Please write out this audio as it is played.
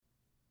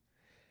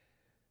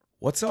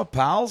What's up,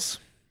 pals?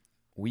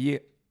 We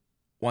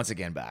once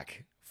again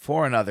back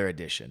for another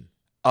edition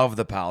of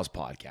the Pals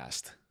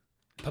Podcast.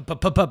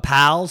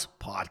 Pals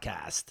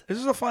Podcast. This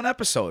is a fun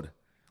episode.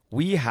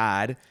 We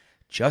had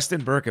Justyn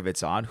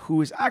Berkovits on,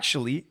 who is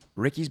actually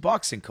Ricky's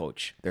boxing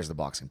coach. There's the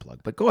boxing plug.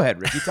 But go ahead,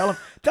 Ricky. Tell him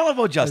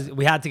about Justyn.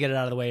 We had to get it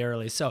out of the way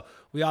early. So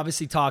we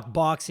obviously talked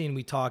boxing.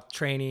 We talked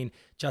training.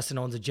 Justyn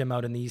owns a gym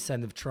out in the east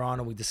end of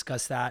Toronto. We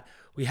discussed that.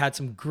 We had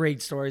some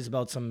great stories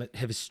about some of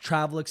his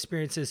travel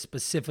experiences,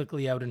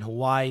 specifically out in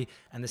Hawaii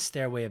and the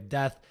Stairway of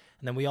Death.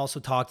 And then we also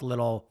talked a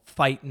little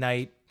fight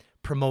night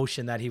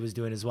promotion that he was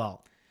doing as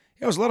well.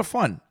 It was a lot of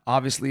fun.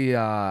 Obviously,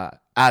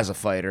 as a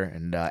fighter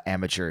and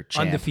amateur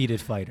champ. Undefeated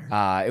fighter.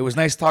 It was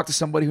nice to talk to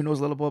somebody who knows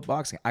a little about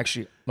boxing.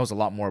 Actually, knows a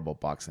lot more about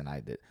boxing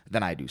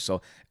than I do.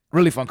 So,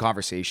 really fun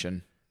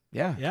conversation.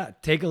 Yeah. Yeah.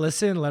 Take a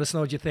listen. Let us know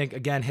what you think.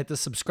 Again, hit the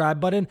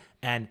subscribe button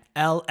and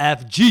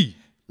LFG.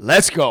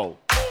 Let's go.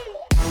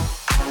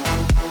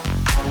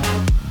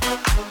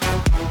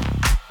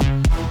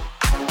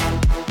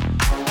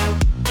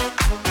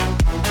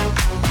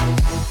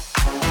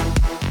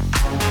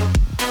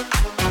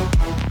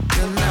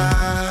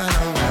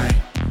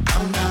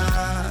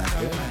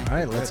 All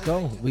right, let's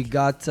go. We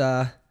got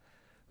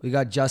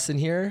Justyn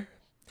here,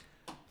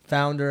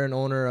 founder and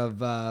owner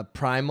of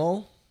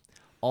Primal,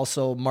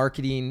 also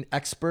marketing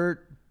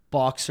expert,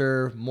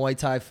 boxer, Muay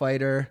Thai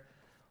fighter.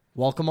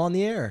 Welcome on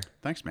the air.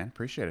 Thanks, man.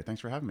 Appreciate it. Thanks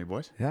for having me,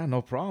 boys. Yeah,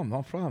 no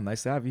problem.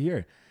 Nice to have you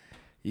here.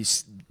 You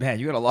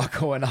got a lot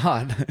going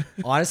on.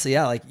 Honestly,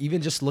 yeah, like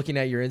even just looking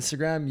at your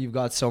Instagram, you've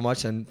got so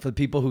much. And for the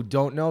people who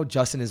don't know,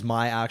 Justyn is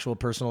my actual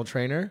personal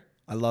trainer.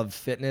 I love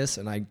fitness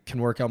and I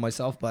can work out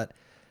myself, but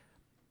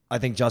I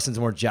think Justyn's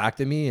more jacked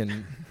than me,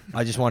 and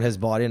I just want his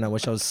body, and I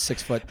wish I was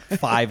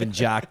 6'5" and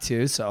jacked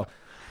too. So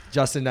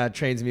Justyn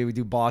trains me. We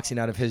do boxing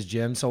out of his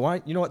gym. So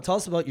you know what? Tell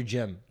us about your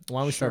gym. Why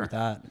don't we start with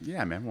that?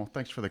 Yeah, man. Well,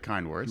 thanks for the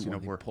kind words.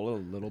 We're pull it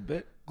a little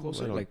bit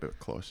closer. A little bit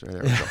closer.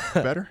 There we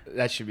go. Better?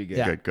 That should be good.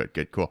 Yeah.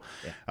 Good. Cool.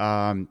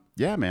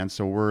 Yeah, man.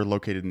 So we're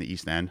located in the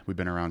East End. We've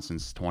been around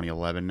since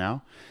 2011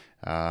 now.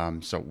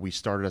 So we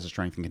started as a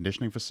strength and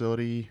conditioning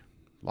facility.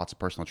 Lots of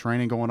personal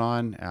training going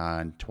on.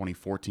 In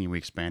 2014, we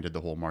expanded the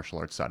whole martial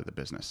arts side of the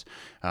business.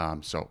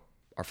 So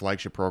our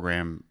flagship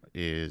program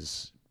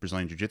is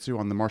Brazilian Jiu-Jitsu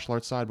on the martial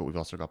arts side, but we've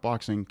also got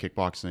boxing,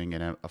 kickboxing,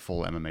 and a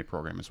full MMA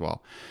program as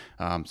well.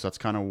 So that's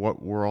kind of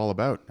what we're all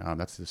about.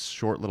 That's this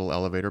short little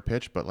elevator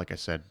pitch, but like I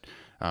said,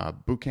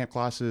 boot camp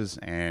classes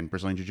and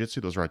Brazilian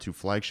Jiu-Jitsu, those are our two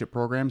flagship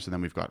programs, and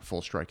then we've got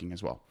full striking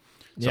as well.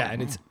 Yeah,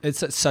 and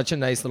it's such a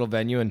nice little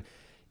venue, and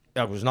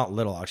it was not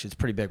little, actually. It's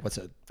pretty big. What's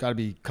it? Got to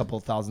be a couple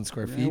thousand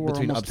square feet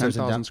between upstairs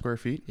and 10,000 down. square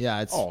feet.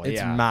 Yeah, it's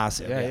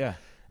massive. Yeah.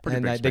 Pretty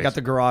and big they space. got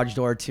the garage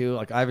door too.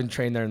 Like I haven't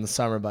trained there in the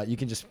summer, but you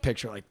can just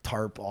picture like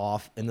tarp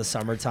off in the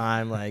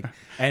summertime. Like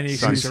And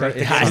It's actually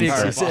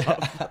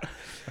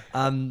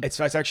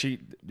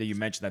that you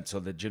mentioned that. So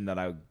the gym that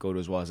I go to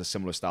as well has a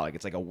similar style. Like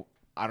it's like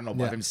I don't know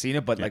if I haven't seen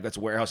it, but like that's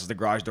warehouse is the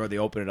garage door. They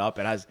open it up.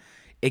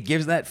 It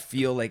gives that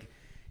feel like.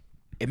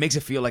 It makes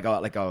it feel like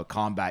a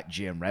combat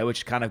gym, right?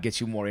 Which kind of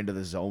gets you more into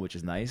the zone, which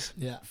is nice.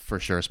 Yeah, for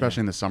sure. Especially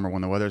in the summer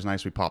when the weather's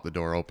nice, we pop the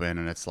door open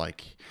and it's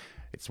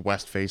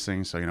west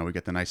facing, so we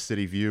get the nice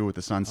city view with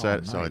the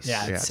sunset. Nice. So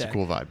it's a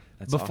cool vibe.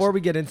 Before we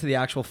get into the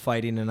actual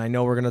fighting, and I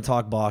know we're gonna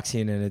talk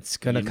boxing, and it's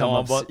gonna come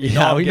up. We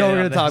know we're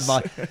gonna talk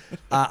about.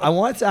 I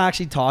want to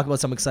actually talk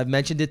about something because I've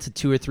mentioned it to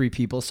 2 or 3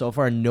 people so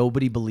far, and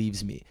nobody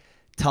believes me.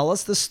 Tell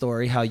us the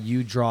story how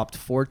you dropped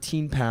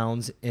 14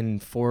 pounds in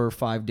 4 or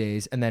 5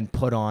 days and then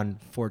put on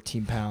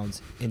 14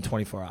 pounds in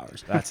 24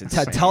 hours. That's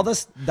insane. Tell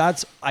us.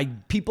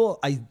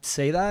 I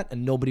say that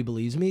and nobody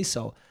believes me.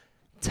 So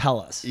tell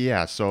us.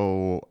 Yeah.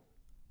 So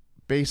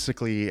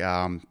basically,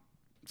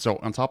 so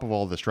on top of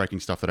all the striking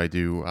stuff that I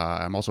do,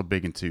 I'm also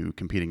big into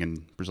competing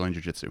in Brazilian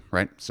Jiu-Jitsu,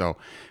 right? So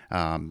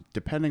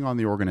depending on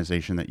the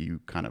organization that you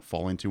kind of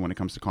fall into when it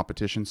comes to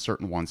competition,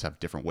 certain ones have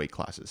different weight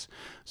classes.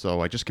 So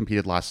I just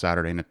competed last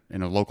Saturday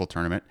in a local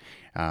tournament,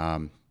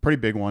 pretty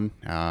big one,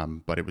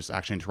 but it was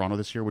actually in Toronto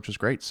this year, which was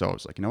great. So I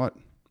was like, you know what,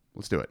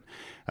 let's do it.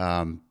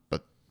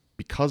 But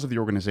because of the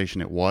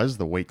organization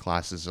the weight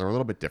classes are a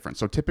little bit different.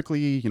 So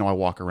typically, I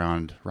walk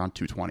around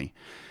 220.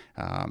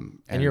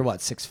 And you're what,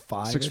 6'5"?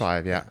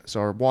 6'5", yeah.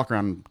 So I walk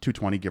around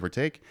 220, give or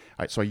take.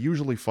 All right, so I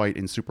usually fight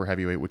in super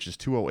heavyweight, which is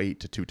 208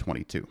 to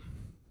 222.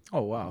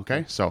 Oh, wow.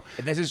 Okay, so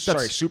and this is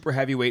super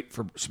heavyweight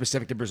for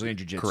specific to Brazilian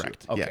Jiu-Jitsu.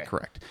 Correct. Okay. Yeah,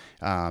 correct.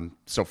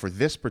 So for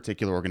this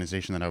particular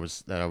organization that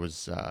I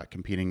was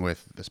competing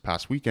with this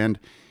past weekend,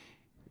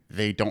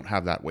 they don't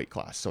have that weight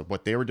class. So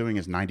what they were doing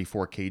is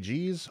 94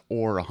 kgs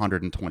or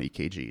 120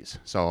 kgs.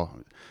 So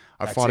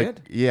I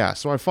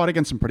fought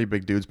against some pretty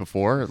big dudes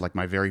before. Like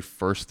my very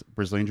first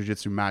Brazilian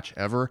Jiu-Jitsu match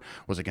ever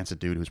was against a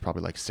dude who was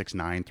probably like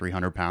 6'9",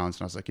 300 pounds.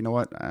 And I was like, you know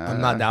what? I'm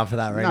not down for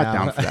that right now. Not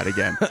down for that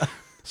again.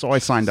 So I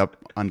signed up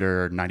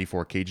under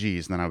 94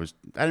 kgs. And then I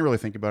didn't really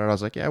think about it. I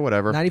was like, yeah,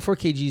 whatever. 94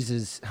 kgs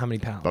is how many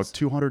pounds? About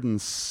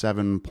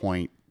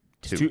 207.2.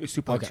 It's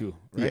 2.2,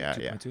 right? Yeah,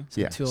 2.2?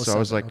 yeah. So I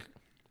was like,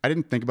 I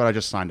didn't think about it. I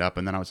just signed up.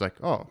 And then I was like,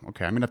 oh,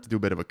 okay, I'm going to have to do a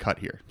bit of a cut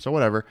here. So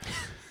whatever.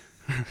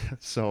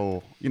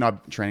 So,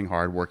 I'm training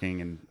hard, working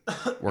in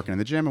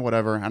the gym and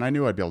whatever. And I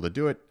knew I'd be able to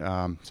do it. So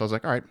I was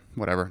like, all right,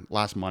 whatever.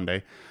 Last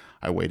Monday,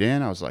 I weighed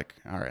in. I was like,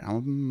 all right,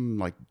 I'm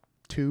like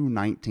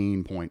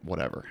 219 point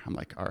whatever. I'm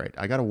like, all right,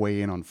 I got to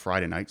weigh in on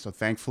Friday night. So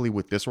thankfully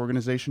with this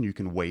organization, you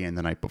can weigh in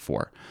the night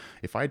before.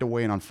 If I had to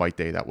weigh in on fight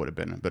day, that would have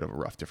been a bit of a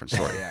rough, different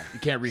story. Yeah,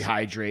 you can't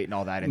rehydrate and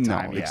all that in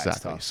time. No, Yeah,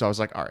 exactly. So I was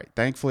like, all right,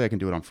 thankfully I can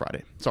do it on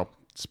Friday. So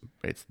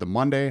it's the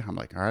Monday. I'm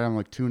like, all right, I'm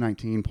like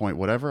 219 point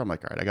whatever. I'm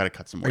like, all right, I got to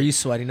cut some weight. Are you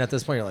sweating at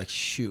this point? You're like,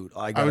 shoot.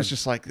 I was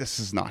just like, this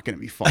is not going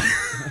to be fun.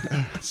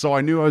 So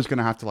I knew I was going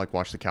to have to like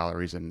watch the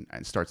calories and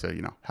start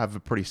to, have a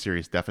pretty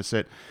serious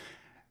deficit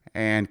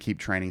and keep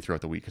training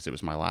throughout the week because it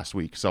was my last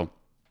week. So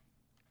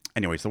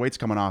anyways, the weight's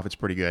coming off. It's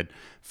pretty good.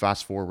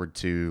 Fast forward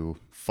to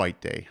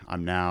fight day.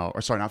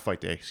 Not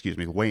fight day, excuse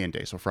me, weigh-in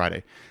day. So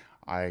Friday,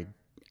 I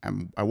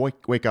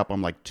wake up,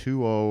 I'm like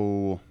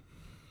 209.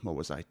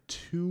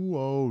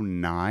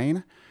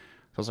 So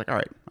I was like, all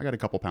right, I got a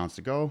couple pounds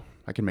to go.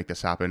 I can make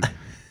this happen.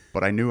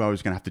 But I knew I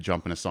was going to have to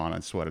jump in a sauna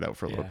and sweat it out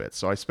for a little bit.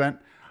 So I spent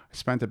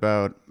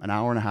about an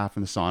hour and a half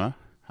in the sauna.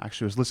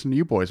 Actually, I was listening to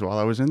you boys while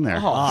I was in there.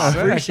 Oh, I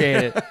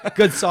appreciate it.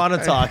 Good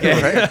sauna talk.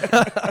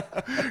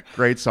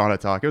 Great sauna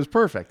talk. It was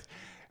perfect.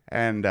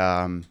 And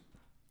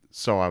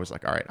so I was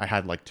like, all right, I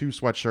had like 2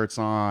 sweatshirts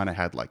on. I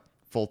had like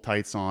full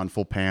tights on,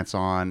 full pants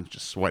on,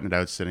 just sweating it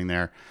out, sitting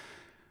there.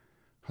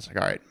 I was like,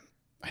 all right,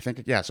 I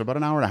think, yeah. So about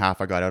an hour and a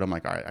half I got out. I'm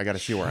like, all right, I got to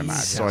see where I'm at.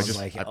 So I just,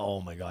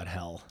 oh my God,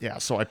 hell. Yeah.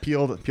 So I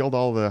peeled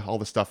all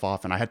the stuff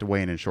off and I had to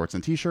weigh in shorts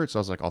and t-shirts. So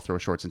I was like, I'll throw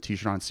shorts and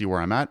t-shirt on and see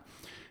where I'm at.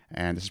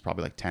 And this is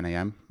probably like 10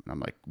 a.m. And I'm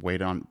like,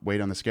 weight on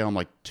the scale. I'm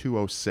like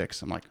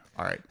 206. I'm like,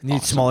 all right. Need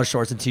awesome. Smaller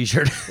shorts and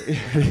t-shirt.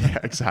 Yeah,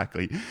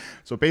 exactly.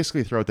 So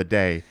basically throughout the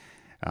day,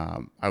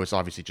 I was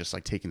obviously just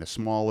like taking the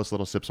smallest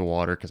little sips of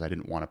water because I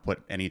didn't want to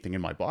put anything in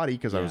my body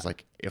because I was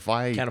like, if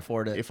I can't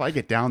afford it. If I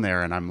get down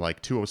there and I'm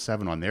like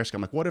 207 on their scale,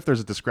 I'm like, what if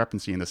there's a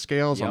discrepancy in the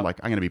scales? Yep. I'm like,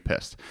 I'm going to be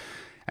pissed.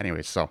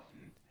 Anyways, so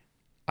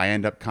I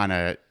end up kind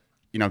of,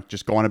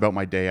 just going about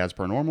my day as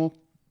per normal.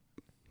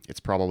 It's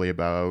probably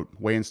about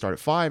weigh-in start at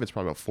 5. It's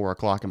probably about 4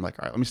 o'clock. I'm like,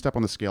 all right, let me step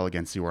on the scale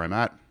again, see where I'm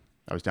at.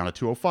 I was down to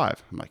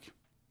 205. I'm like,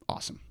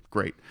 awesome,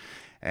 great.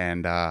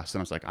 And so then I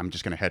was like, I'm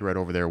just going to head right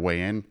over there,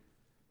 weigh in.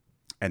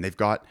 And they've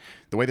got,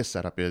 the way this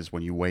setup is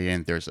when you weigh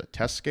in, there's a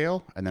test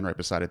scale, and then right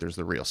beside it, there's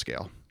the real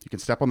scale. You can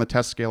step on the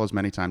test scale as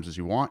many times as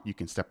you want. You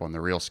can step on the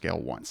real scale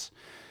once.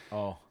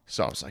 Oh.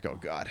 So I was like, oh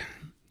God.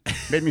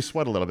 Made me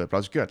sweat a little bit, but I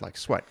was good. Like,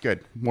 sweat,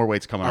 good. More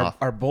weights coming off.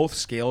 Are both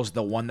scales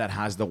the one that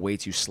has the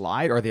weights you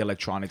slide, or are they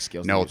electronic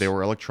scales? No, they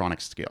were electronic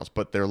scales,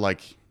 but they're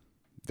like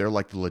the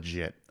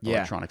legit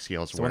electronic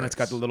scales. The one that's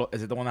got the little,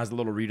 is it the one that has the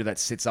little reader that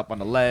sits up on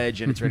the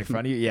ledge and it's right in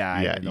front of you?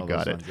 Yeah, yeah, you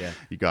got it. Ones, yeah.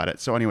 You got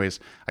it. So anyways,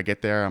 I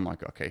get there. I'm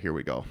like, okay, here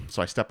we go.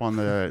 So I step on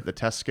the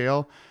test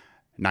scale,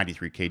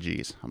 93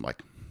 kgs. I'm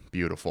like,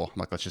 beautiful. I'm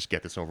like, let's just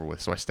get this over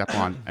with. So I step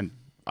on and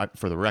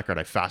for the record,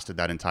 I fasted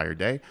that entire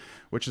day,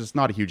 which is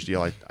not a huge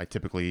deal. I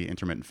typically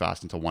intermittent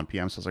fast until 1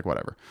 p.m. So I was like,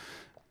 whatever.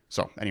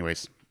 So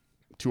anyways,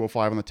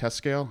 205 on the test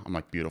scale. I'm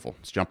like, beautiful.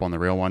 Let's jump on the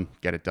real one,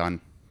 get it done.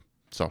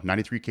 So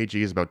 93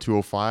 kg is about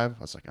 205. I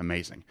was like,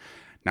 amazing.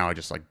 Now I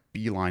just like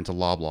beeline to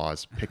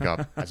Loblaws, pick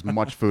up as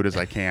much food as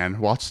I can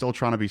while still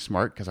trying to be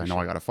smart because I know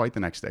I got to fight the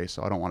next day.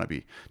 So I don't want to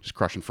be just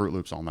crushing Fruit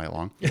Loops all night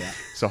long. Yeah.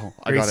 So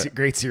I got it.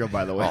 Great cereal,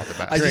 by the way. Oh, the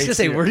best. I was just going to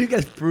say, where do you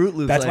get Fruit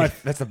Loops?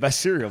 That's the best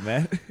cereal,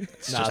 man.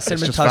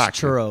 Cinnamon Toast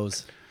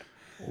Churros.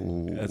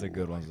 Ooh. That's a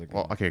good one.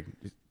 Well, okay.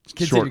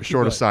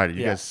 Short aside,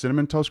 you guys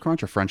Cinnamon Toast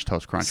Crunch or French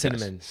Toast Crunch?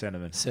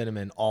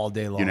 Cinnamon all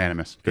day long.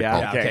 Unanimous. Good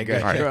call. Okay,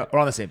 good. All right. We're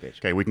on the same page.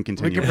 Okay, we can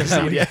continue. We can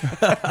proceed.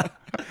 Yeah.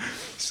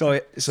 So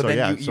then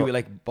yeah, you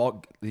like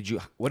bulk.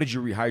 What did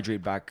you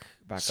rehydrate back?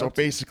 So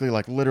basically,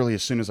 like literally,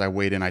 as soon as I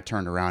weighed in, I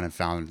turned around and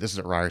found this is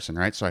at Ryerson,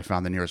 right? So I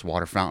found the nearest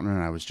water fountain,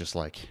 and I was just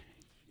like,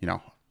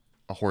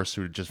 a horse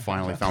who just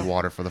finally found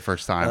water for the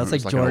first time. That's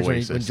like George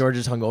when George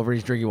is hungover,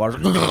 he's drinking water.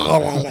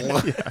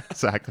 Yeah,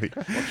 exactly.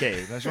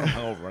 Okay, that's when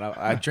I'm hungover.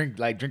 I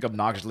drink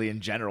obnoxiously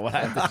in general. When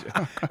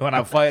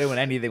I fight, when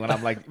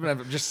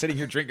I'm just sitting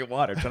here drinking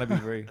water, trying to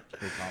be very,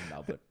 very calm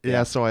now. But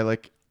yeah, so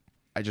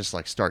I just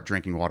like start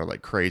drinking water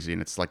like crazy,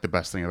 and it's like the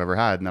best thing I've ever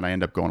had. And then I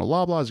end up going to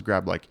Loblaws,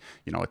 grab like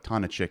a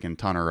ton of chicken,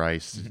 ton of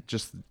rice,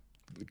 just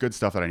good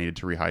stuff that I needed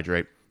to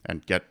rehydrate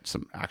and get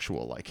some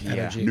actual like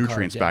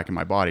nutrients back in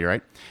my body,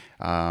 right?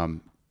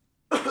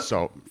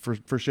 So for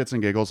shits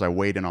and giggles, I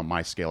weighed in on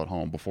my scale at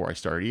home before I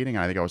started eating,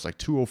 and I think I was like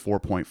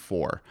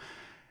 204.4.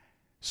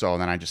 So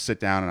then I just sit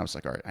down and I was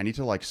like, all right, I need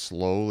to like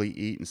slowly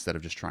eat instead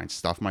of just try and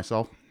stuff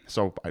myself.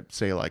 So I'd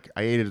say like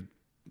I ate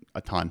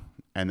a ton,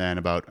 and then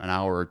about an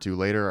hour or two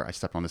later, I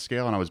stepped on the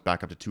scale and I was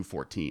back up to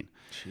 214.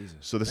 Jesus.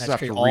 So this is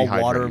after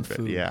rehydrating water and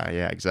food.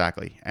 Yeah,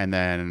 exactly. And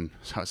then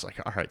so I was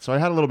like, all right. So I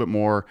had a little bit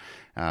more.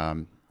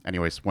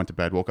 Anyways, went to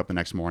bed, woke up the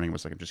next morning,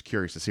 was like, I'm just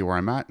curious to see where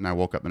I'm at. And I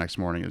woke up the next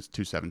morning, it was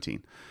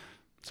 217.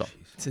 So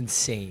it's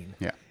insane.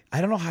 Yeah.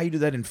 I don't know how you do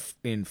that in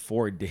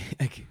 4 days,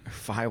 like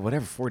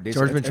 4 days.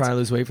 George's been trying to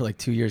lose weight for like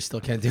 2 years, still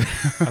can't do it.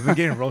 I've been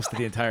getting roasted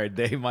the entire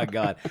day, my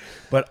God.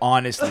 But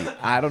honestly,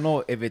 I don't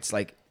know if it's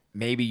like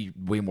maybe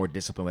way more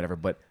discipline, whatever,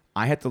 but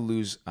I had to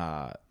lose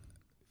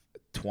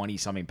 20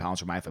 something pounds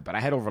for my fight, but I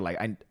had over like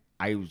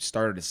I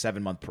started a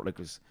 7-month like it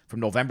was from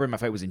November and my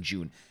fight was in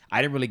June.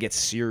 I didn't really get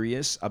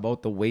serious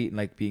about the weight and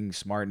like being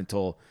smart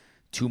until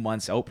 2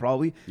 months out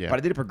probably. Yeah. But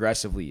I did it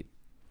progressively.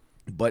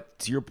 But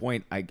to your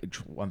point,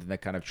 one thing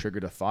that kind of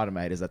triggered a thought in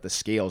my head is that the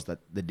scales, that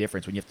the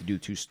difference when you have to do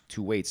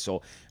two weights.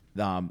 So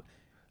I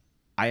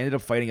ended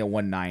up fighting at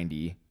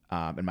 190,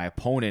 and my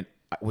opponent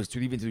was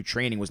through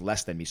training was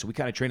less than me. So we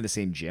kind of trained in the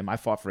same gym. I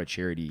fought for a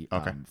charity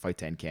Fight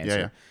to End Cancer.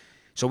 Yeah.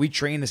 So we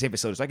trained in the same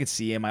facility. So I could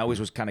see him. I always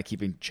was kind of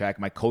keeping track.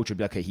 My coach would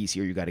be like, okay, he's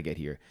here. You got to get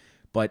here.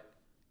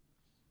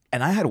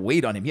 And I had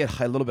weight on him. He had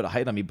a little bit of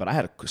height on me, but I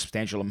had a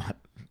substantial amount,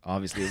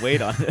 obviously, of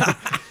weight on him.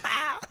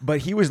 But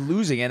he was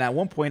losing. And at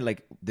one point,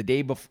 like the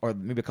day before, or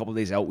maybe a couple of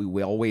days out,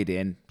 we all weighed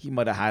in. He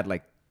might have had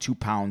like 2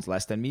 pounds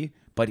less than me,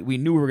 but we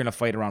knew we were going to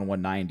fight around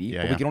 190.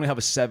 But we could only have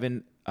a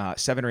 7 or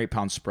 8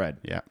 pound spread.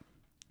 Yeah.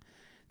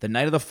 The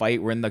night of the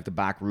fight, we're in like the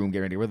back room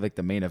getting ready. We're like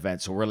the main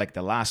event. So we're like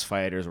the last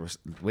fighters. We're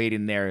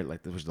waiting there.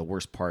 Like this was the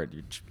worst part.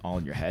 You're all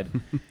in your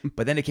head.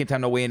 But then it came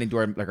time to weigh in and do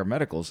our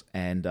medicals.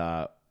 And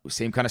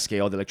same kind of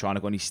scale, the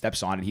electronic one. He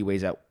steps on it. He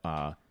weighed a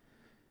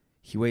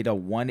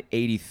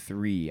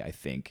 183, I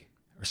think,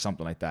 or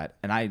something like that.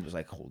 And I was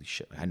like, holy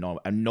shit. I know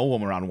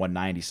I'm around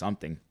 190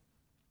 something.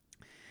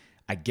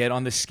 I get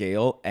on the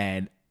scale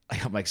and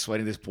I'm like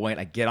sweating at this point.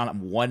 I get on,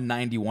 I'm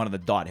 191 on the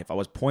dot. If I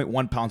was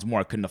 0.1 pounds more,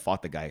 I couldn't have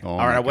fought the guy. Oh,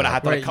 or I would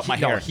have had to cut my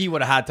hair. No, he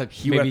would have had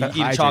to maybe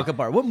eat a chocolate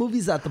bar. What movie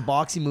is that? The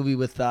boxing movie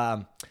with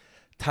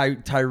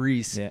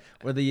Tyrese. Yeah.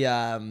 Where the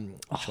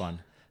Which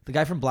one? The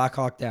guy from Black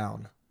Hawk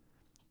Down.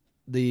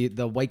 The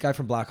white guy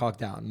from Black Hawk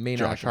Down. Main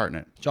Josh actor.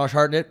 Hartnett. Josh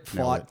Hartnett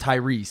fought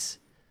Tyrese.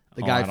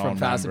 The guy from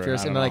Fast and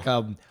Furious. And like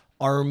a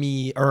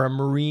army or a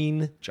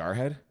Marine.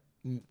 Jarhead?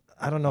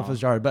 I don't know if it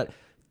was Jarhead, but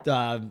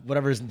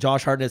whatever is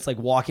Josh Hartnett's like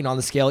walking on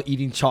the scale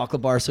eating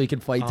chocolate bars so he can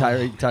fight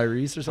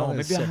Tyrese or something.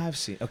 Maybe I have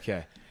seen.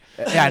 Okay.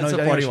 Yeah, I know. It's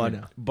a funny one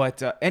now.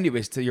 But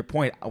anyways, to your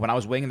point, when I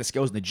was weighing in the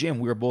scales in the gym,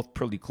 we were both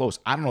pretty close.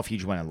 I don't know if he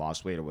just went and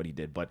lost weight or what he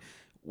did, but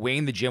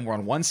weighing the gym, we're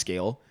on one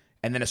scale.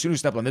 And then as soon as we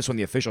stepped on this one,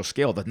 the official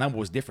scale, the number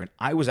was different.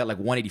 I was at like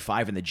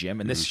 185 in the gym,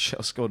 and this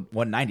scale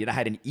 190, and I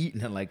hadn't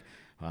eaten. And like,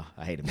 well,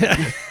 I hate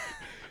him.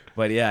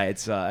 But yeah,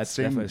 it's that's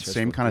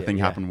same kind of thing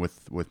happened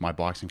with my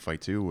boxing fight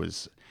too.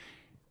 Was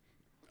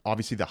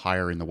obviously the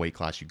higher in the weight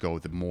class you go,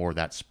 the more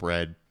that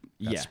spread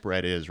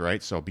is,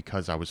 right? So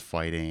because I was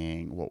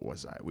fighting, what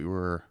was I?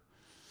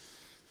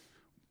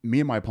 Me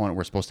and my opponent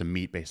were supposed to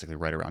meet basically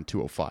right around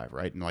 205,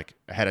 right? And like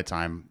ahead of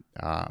time,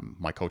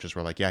 my coaches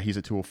were like, yeah, he's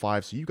at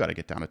 205, so you got to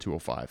get down to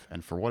 205.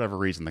 And for whatever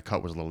reason, the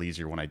cut was a little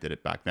easier when I did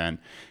it back then.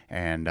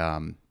 And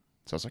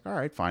so I was like, all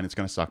right, fine, it's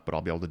going to suck, but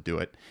I'll be able to do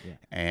it. Yeah.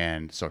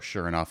 And so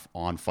sure enough,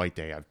 on fight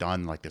day, I've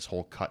done like this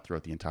whole cut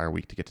throughout the entire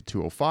week to get to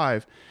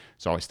 205.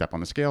 So I step on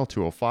the scale,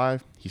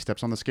 205. He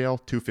steps on the scale,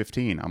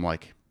 215. I'm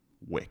like,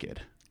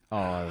 wicked.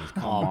 Oh,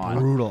 come on.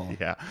 Brutal.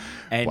 Yeah.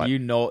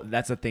 And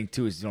that's the thing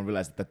too, is you don't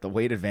realize that the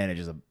weight advantage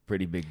is a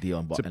pretty big deal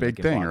in boxing. It's a big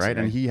thing, right?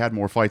 And he had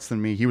more fights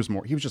than me. He was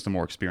just a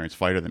more experienced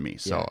fighter than me.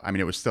 So I mean,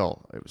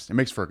 it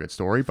makes for a good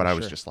story, but I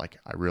was just like,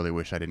 I really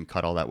wish I didn't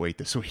cut all that weight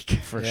this week.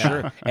 For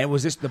sure. And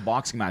was this the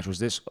boxing match?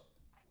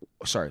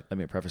 Sorry, let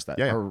me preface that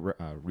or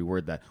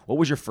reword that. What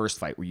was your first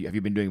fight? Have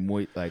you been doing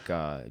more like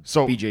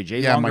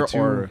BJJ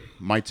longer?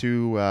 My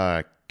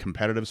two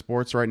competitive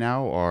sports right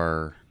now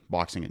are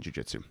boxing and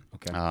jiu-jitsu.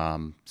 Okay.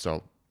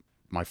 So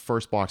my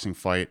first boxing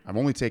fight, I've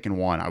only taken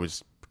one. I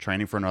was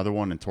training for another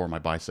one and tore my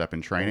bicep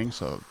in training,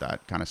 so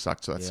that kind of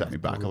sucked. So that set me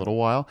back a little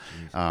while.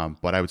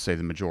 But I would say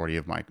the majority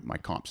of my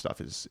comp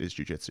stuff is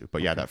jiu-jitsu.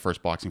 But yeah, that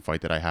first boxing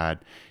fight that I had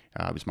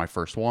was my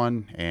first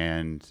one.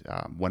 And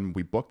when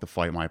we booked the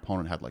fight, my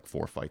opponent had like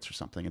 4 fights or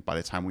something. And by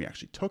the time we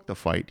actually took the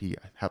fight, he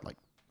had like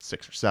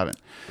 6 or 7.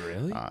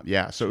 Really?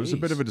 Yeah. So it was a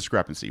bit of a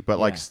discrepancy, but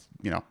like,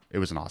 it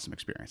was an awesome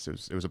experience.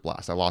 It was a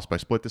blast. I lost by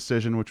split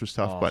decision, which was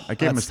tough, but I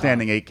gave him a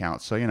standing 8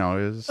 count. So, it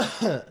was,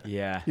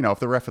 if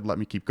the ref had let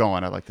me keep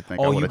going, I'd like to think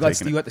I would have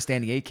taken it. You got the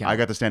standing 8 count. I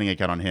got the standing 8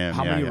 count on him.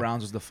 How many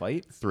rounds was the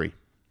fight? 3.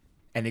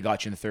 And they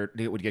got you in the third.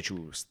 They would get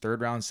you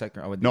third round,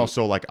 second round? No.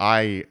 So like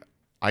I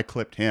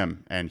clipped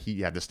him and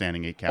he had the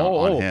standing 8 count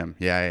on him.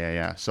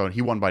 Yeah. So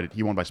he won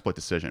by split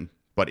decision,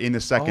 but in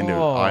the second,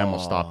 I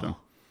almost stopped him.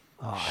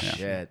 Oh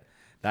shit.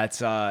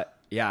 That's mine.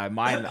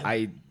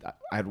 I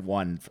had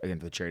one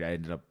against the charity. I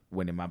ended up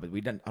winning mine, but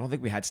I don't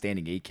think we had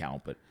standing 8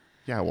 count. But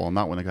yeah, well,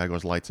 not when the guy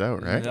goes lights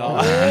out, right? No.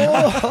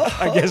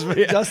 I guess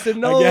Justyn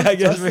knows. I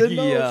guess Ricky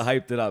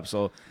hyped it up.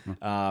 So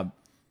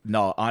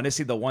no,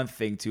 honestly, the one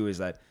thing too is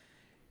that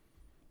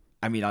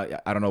I mean, I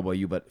don't know about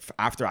you, but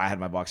after I had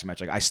my boxing match,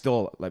 like I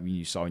still, like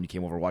you saw when you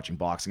came over watching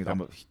boxing,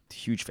 I'm a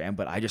huge fan,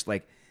 but I just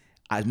like,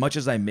 as much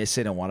as I miss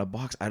it and want to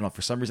box, I don't know,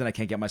 for some reason I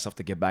can't get myself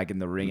to get back in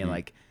the ring and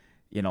like,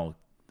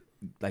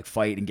 like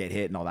fight and get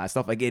hit and all that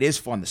stuff. Like it is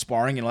fun, the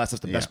sparring and all that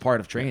stuff's the best part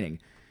of training.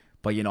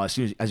 But as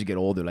soon as you get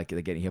older, like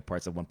the getting hit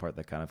part's the one part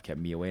that kind of kept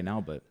me away now.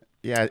 But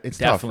yeah, it's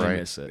tough, right?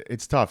 Miss it.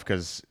 It's tough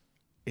because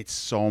it's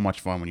so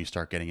much fun when you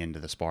start getting into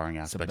the sparring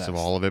aspects of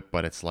all of it.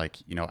 But it's like,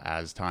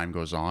 as time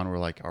goes on, we're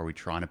like, are we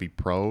trying to be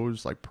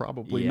pros? Like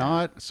probably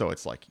not. So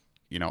it's like,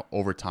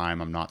 over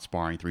time, I'm not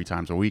sparring 3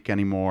 times a week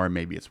anymore.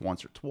 Maybe it's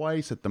once or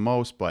twice at the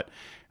most, but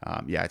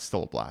yeah, it's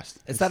still a blast.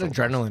 It's that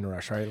adrenaline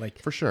rush, right? Like,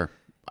 for sure.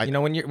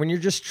 when you're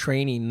just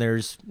training,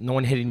 there's no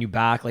one hitting you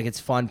back. Like, it's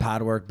fun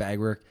pad work, bag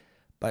work.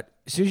 But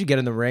as soon as you get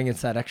in the ring,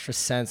 it's that extra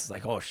sense. It's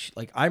like, oh,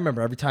 like I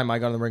remember every time I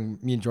got in the ring,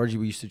 me and Georgie,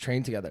 we used to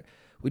train together.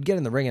 We'd get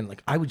in the ring and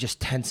like I would just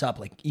tense up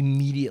like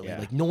immediately. Yeah.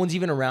 Like no one's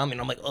even around me,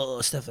 and I'm like,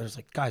 oh, Steph. There's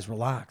like, guys,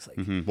 relax.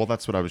 Like, Well,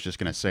 that's what I was just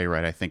gonna say,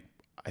 right? I think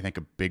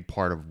a big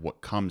part of what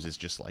comes is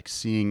just like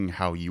seeing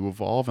how you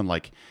evolve, and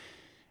like,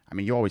 I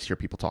mean, you always hear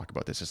people talk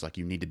about this. It's like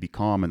you need to be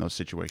calm in those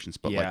situations,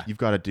 but like you've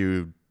got to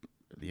do.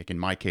 Like in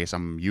my case,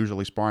 I'm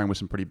usually sparring with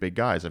some pretty big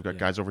guys. I've got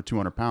guys over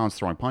 200 pounds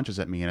throwing punches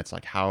at me, and it's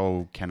like,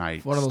 how can I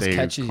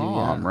stay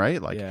calm,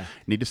 right? Like, you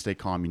need to stay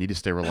calm. You need to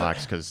stay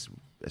relaxed, because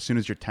as soon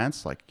as you're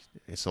tense, like,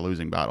 it's a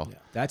losing battle. Yeah.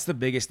 That's the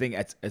biggest thing.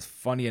 It's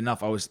funny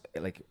enough. I was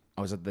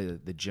at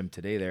the gym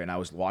today there, and I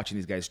was watching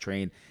these guys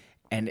train,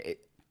 and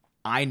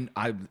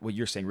what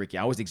you're saying, Ricky,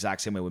 I was the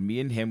exact same way. When me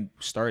and him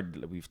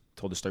started, we've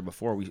told the story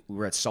before. We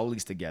were at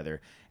Sully's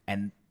together,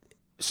 and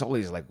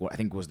Sully's like what I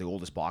think was the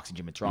oldest boxing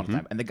gym in Toronto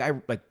time, and the guy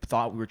like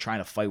thought we were trying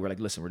to fight. We're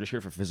like, listen, we're just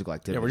here for physical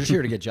activity. Yeah, we're just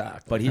here to get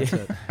jacked. But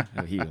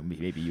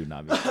maybe you,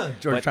 not me.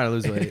 George trying to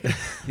lose weight.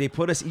 They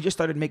put us. He just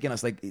started making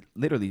us like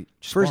literally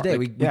first day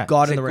we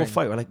got in the ring. Go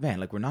fight. We're like,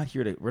 man, like we're not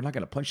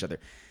gonna punch each other.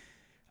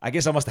 I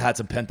guess I must have had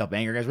some pent up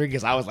anger, guys,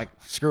 because I was like,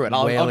 screw it,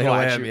 I'll go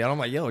at you. And I'm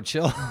like, yo,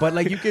 chill. But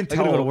like you can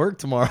tell, I gotta go to work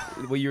tomorrow.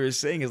 What you were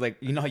saying is like,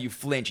 you know how you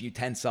flinch and you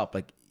tense up,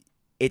 like.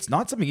 It's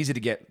not something easy to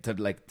get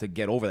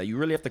over that. You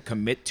really have to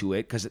commit to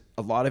it, because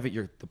a lot of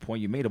it, the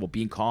point you made about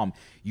being calm,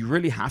 you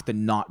really have to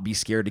not be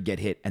scared to get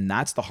hit. And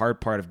that's the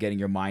hard part of getting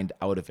your mind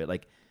out of it.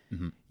 Like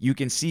you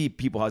can see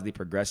people as they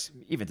progress.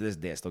 Even to this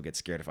day, I still get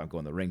scared if I'm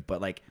going to the ring,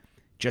 but like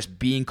just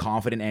being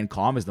confident and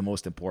calm is the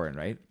most important,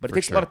 right? But it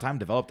takes a lot of time to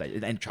develop that,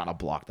 and trying to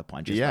block the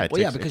punches. Yeah,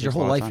 because your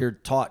whole life you're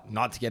taught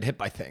not to get hit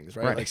by things,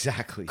 right? Right, like,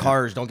 exactly.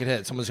 Cars don't get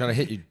hit. Someone's gonna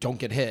hit you, don't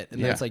get hit.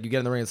 And then it's like you get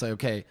in the ring, it's like,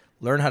 okay,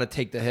 learn how to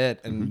take the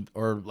hit and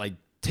or like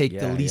take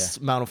the least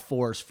amount of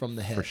force from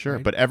the hit. For sure.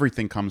 Right? But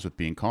everything comes with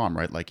being calm,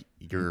 right? Like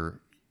you're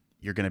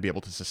going to be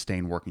able to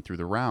sustain working through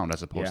the round,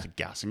 as opposed to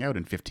gassing out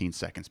in 15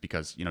 seconds,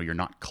 because, you're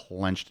not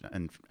clenched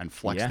and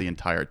flexed the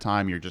entire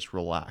time. You're just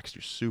relaxed.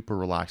 You're super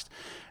relaxed.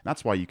 And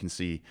that's why you can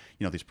see,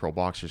 these pro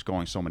boxers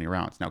going so many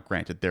rounds. Now,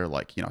 granted, they're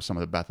like, some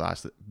of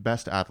the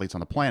best athletes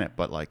on the planet,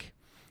 but like,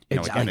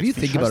 again, if you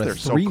think about it,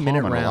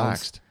 3-minute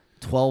rounds,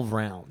 12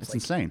 rounds. It's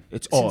insane.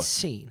 It's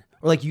insane.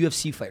 Or like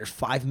UFC fighters,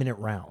 5-minute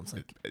rounds.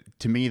 Like,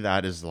 to me,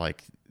 that's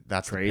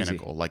crazy. The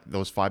pinnacle. Like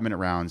those 5-minute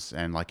rounds,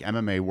 and like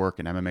MMA work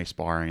and MMA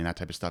sparring and that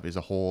type of stuff is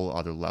a whole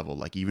other level.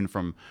 Like even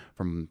from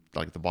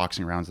like the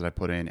boxing rounds that I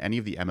put in, any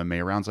of the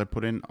MMA rounds I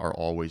put in are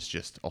always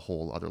just a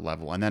whole other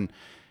level. And then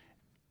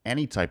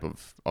any type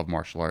of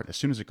martial art, as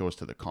soon as it goes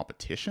to the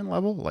competition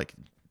level, like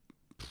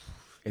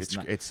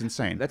it's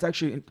insane. That's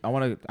actually, I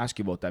want to ask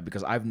you about that,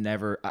 because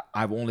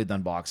I've only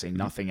done boxing,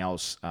 nothing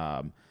else.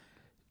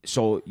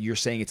 So you're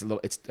saying it's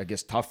I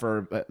guess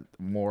tougher,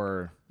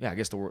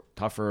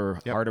 tougher,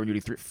 harder when you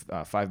do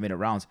 5-minute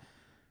rounds.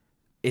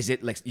 Is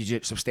it like you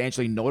just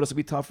substantially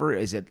noticeably tougher?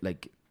 Is it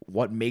like,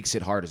 what makes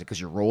it hard? Is it because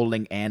you're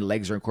rolling and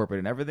legs are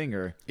incorporated in everything,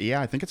 or?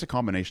 Yeah, I think it's a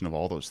combination of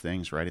all those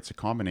things, right? It's a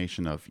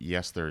combination of,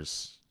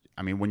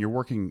 when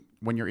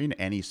you're in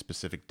any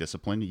specific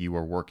discipline, you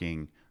are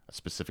working a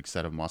specific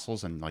set of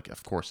muscles, and like,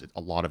 of course, a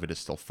lot of it is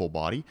still full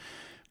body.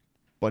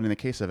 But in the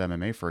case of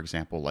MMA, for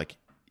example, like,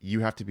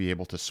 you have to be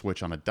able to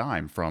switch on a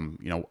dime from,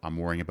 I'm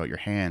worrying about your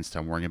hands, to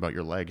I'm worrying about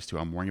your legs, to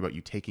I'm worrying about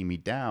you taking me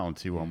down,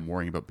 to I'm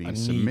worrying about being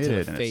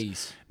submitted, and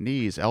it's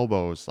knees,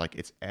 elbows, like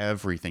it's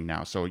everything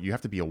now. So you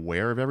have to be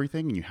aware of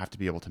everything, and you have to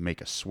be able to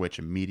make a switch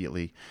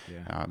immediately,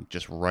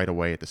 just right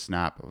away at the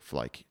snap of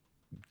like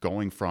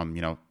going from,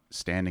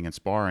 standing and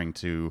sparring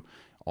to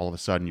all of a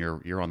sudden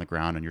you're on the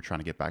ground and you're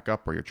trying to get back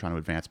up, or you're trying to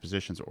advance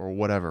positions or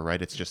whatever,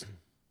 right? It's just,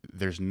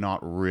 there's not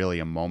really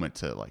a moment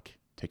to like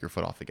take your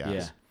foot off the gas.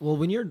 Yeah.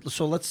 Well,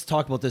 so let's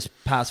talk about this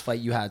past fight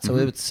you had. So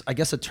it's, I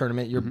guess, a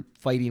tournament. You're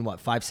fighting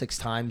 5-6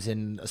 times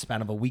in a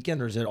span of a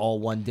weekend, or is it all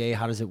one day?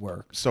 How does it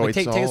work? So like,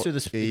 take us through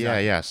this.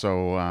 Yeah.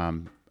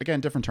 So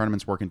again, different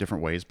tournaments work in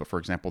different ways. But for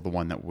example, the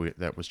one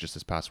that was just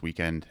this past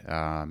weekend,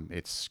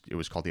 it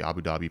was called the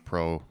Abu Dhabi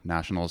Pro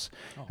Nationals.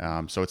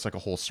 So it's like a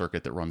whole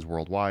circuit that runs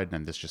worldwide,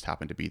 and this just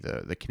happened to be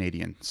the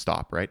Canadian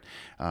stop, right?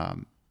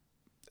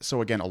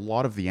 So again, a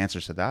lot of the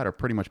answers to that are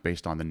pretty much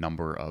based on the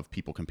number of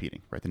people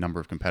competing, right? The number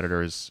of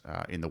competitors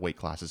in the weight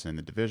classes and in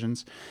the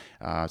divisions.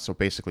 So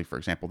basically, for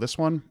example, this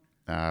one,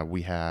 I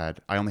only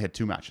had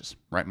 2 matches,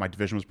 right? My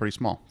division was pretty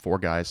small, 4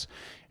 guys.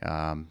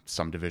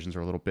 Some divisions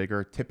are a little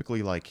bigger.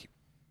 Typically, like,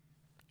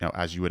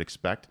 as you would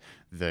expect,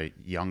 the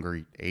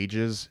younger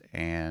ages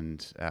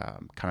and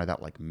kind of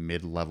that like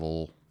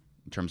mid-level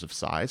in terms of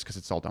size, because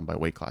it's all done by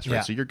weight class,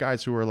 right? So your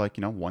guys who are like,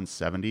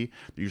 170,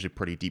 they're usually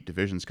pretty deep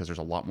divisions, because there's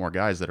a lot more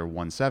guys that are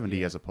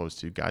 170 as opposed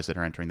to guys that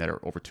are entering that are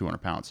over 200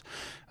 pounds.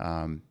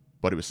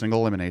 But it was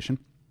single elimination.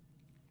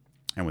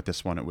 And with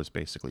this one, it was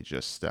basically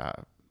just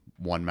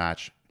one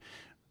match.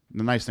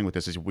 the nice thing with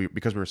this is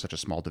because we were such a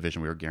small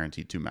division, we were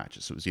guaranteed 2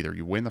 matches. So it was either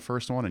you win the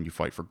first one and you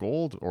fight for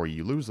gold, or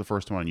you lose the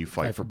first one and you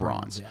fight for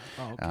bronze. Yeah.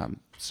 Oh, okay.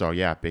 So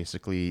yeah,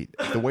 basically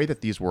the way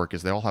that these work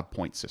is they all have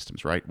point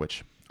systems, right?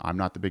 Which I'm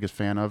not the biggest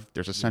fan of.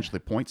 There's essentially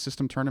point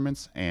system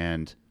tournaments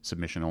and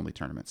submission only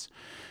tournaments.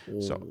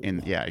 So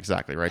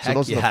exactly, right? Heck, so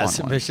those are the fun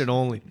submission ones.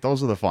 only.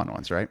 Those are the fun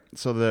ones, right?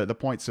 So the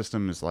point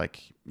system is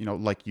like,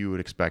 like you would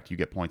expect, you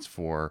get points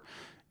for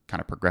kind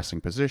of progressing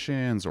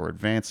positions or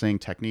advancing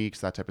techniques,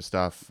 that type of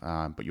stuff.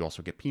 But you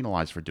also get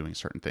penalized for doing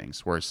certain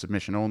things. Whereas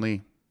submission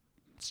only,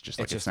 it's just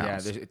like it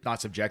sounds. Yeah, it's not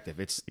subjective.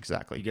 It's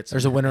exactly. You get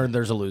there's a winner and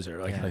there's a loser.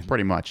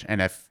 Pretty much.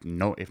 And if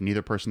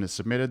neither person is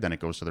submitted, then it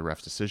goes to the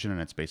ref's decision, and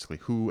it's basically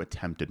who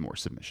attempted more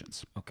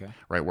submissions. Okay.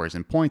 Right. Whereas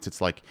in points, it's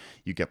like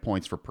you get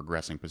points for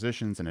progressing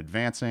positions and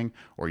advancing,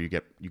 or you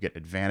get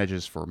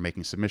advantages for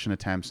making submission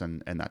attempts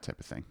and that type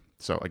of thing.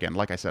 So again,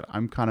 like I said,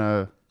 I'm kind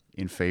of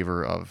in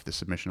favor of the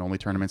submission only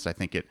tournaments. I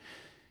think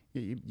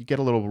you get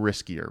a little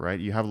riskier, right?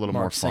 You have a little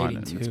more fun,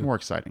 and it's more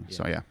exciting. Yeah.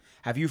 So yeah.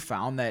 Have you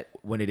found that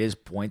when it is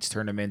points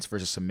tournaments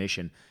versus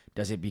submission,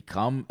 does it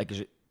become like,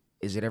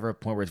 is it ever a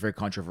point where it's very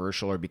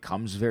controversial or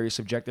becomes very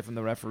subjective from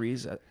the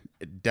referees?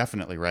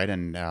 Definitely, right?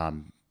 And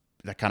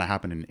that kind of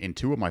happened in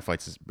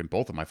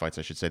both of my fights,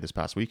 I should say, this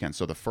past weekend.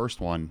 So the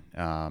first one,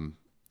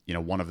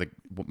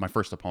 my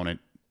first opponent,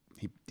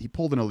 he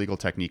pulled an illegal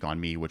technique on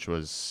me, which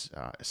was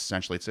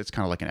essentially, it's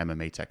kind of like an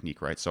MMA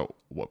technique, right? So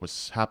what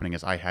was happening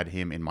is I had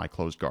him in my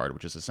closed guard,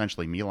 which is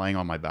essentially me laying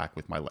on my back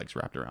with my legs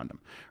wrapped around him,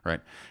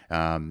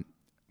 right?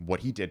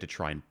 What he did to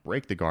try and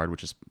break the guard,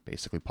 which is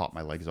basically pop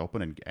my legs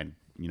open and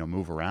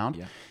move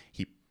around,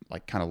 he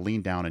like kind of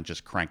leaned down and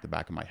just cranked the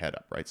back of my head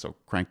up, right? So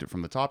cranked it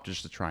from the top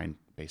just to try and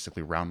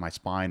basically round my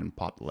spine and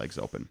pop the legs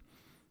open.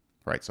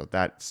 Right, so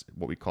that's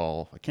what we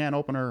call a can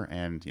opener,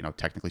 and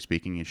technically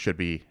speaking, you should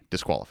be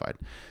disqualified.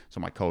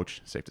 So my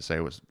coach, safe to say,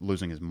 was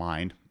losing his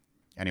mind.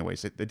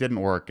 Anyways, it didn't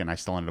work, and I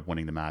still ended up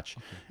winning the match.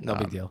 Okay. No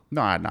big deal.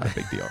 No, not a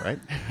big deal, right?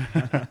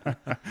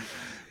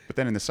 But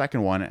then in the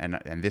second one,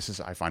 and this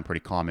is I find pretty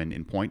common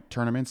in point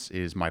tournaments,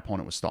 is my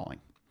opponent was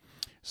stalling.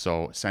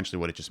 So essentially,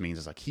 what it just means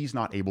is like he's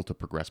not able to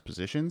progress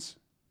positions,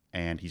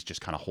 and he's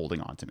just kind of holding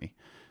on to me.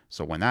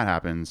 So when that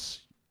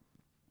happens,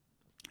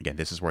 again,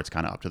 this is where it's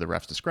kind of up to the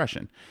ref's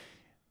discretion.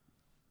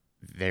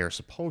 They are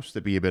supposed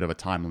to be a bit of a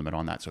time limit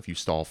on that. So if you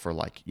stall for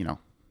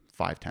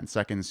 5-10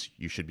 seconds,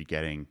 you should be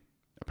getting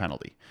a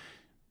penalty.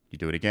 You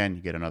do it again,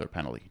 you get another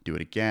penalty. Do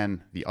it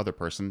again, the other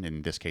person,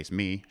 in this case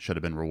me, should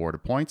have been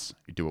rewarded points.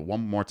 You do it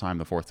one more time,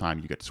 the fourth time,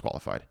 you get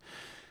disqualified.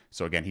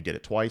 So again, he did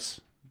it twice.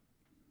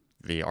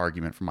 The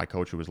argument from my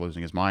coach, who was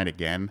losing his mind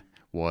again,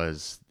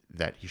 was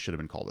that he should have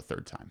been called a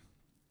third time.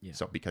 Yeah.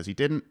 So because he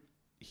didn't,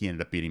 he ended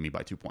up beating me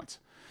by 2 points.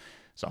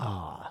 So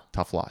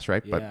tough loss,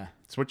 right? Yeah. But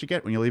it's what you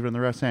get when you leave it in the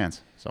ref's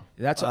hands. So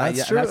that's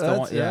true.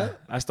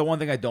 That's the one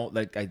thing I don't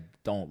like. I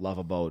don't love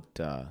about.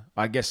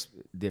 I guess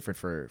different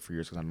for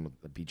yours because I don't know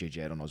the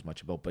BJJ. I don't know as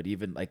much about. But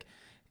even like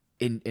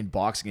in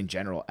boxing in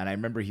general, and I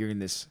remember hearing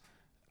this.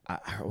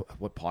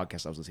 What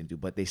podcast I was listening to,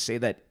 but they say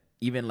that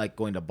even like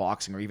going to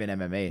boxing or even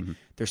MMA,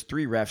 there's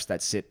 3 refs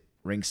that sit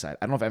ringside.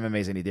 I don't know if MMA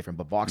is any different,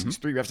 but boxing, there's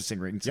 3 refs that sit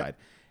ringside. Yep.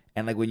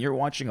 And like when you're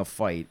watching a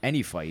fight,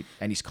 any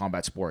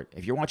combat sport,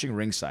 if you're watching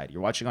ringside,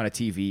 you're watching on a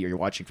TV or you're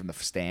watching from the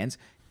stands,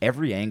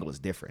 every angle is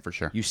different. For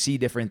sure. You see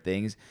different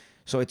things.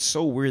 So it's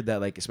so weird that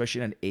like,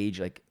 especially in an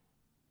age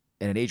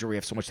where we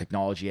have so much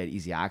technology at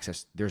easy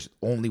access, there's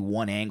only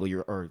one angle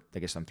or I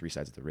guess on 3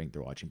 sides of the ring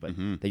they're watching, but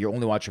that you're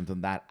only watching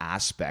from that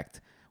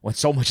aspect when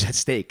so much at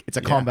stake. It's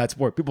a combat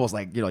sport. People's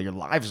like, your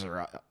lives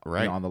are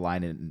on the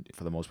line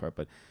for the most part,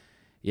 but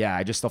yeah,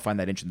 I just still find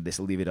that interesting. They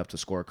still leave it up to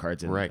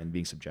scorecards and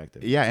being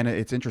subjective. Yeah, and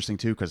it's interesting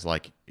too because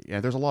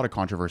there's a lot of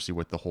controversy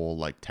with the whole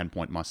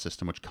 10-point must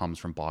system, which comes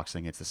from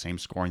boxing. It's the same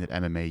scoring that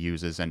MMA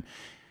uses, and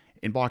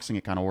in boxing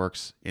it kind of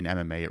works. In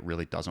MMA, it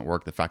really doesn't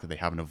work. The fact that they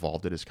haven't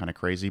evolved it is kind of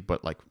crazy.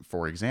 But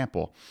for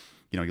example,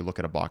 you look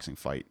at a boxing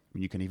fight.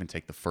 You can even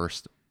take the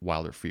first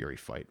Wilder Fury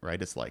fight,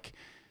 right? It's like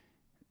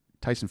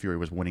Tyson Fury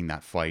was winning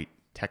that fight,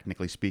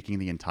 technically speaking,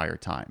 the entire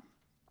time,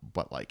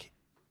 but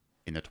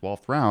in the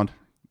 12th round.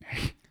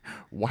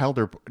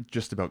 Wilder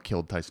just about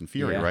killed Tyson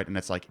Fury, right? And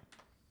it's like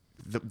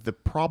the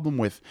problem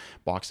with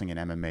boxing and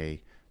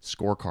MMA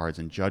scorecards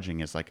and judging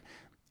is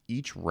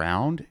each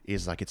round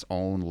is its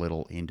own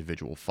little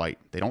individual fight.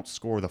 They don't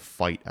score the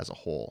fight as a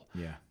whole.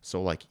 Yeah.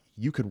 So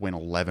you could win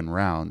 11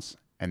 rounds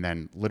and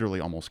then literally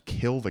almost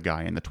kill the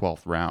guy in the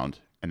 12th round.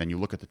 And then you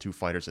look at the 2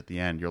 fighters at the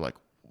end, you're like,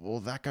 well,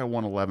 that guy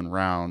won 11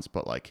 rounds,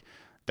 but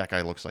that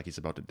guy looks like he's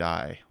about to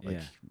die.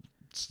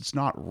 It's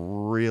not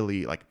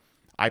really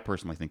I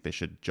personally think they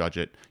should judge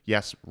it,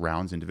 yes,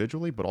 rounds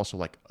individually, but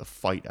also a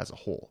fight as a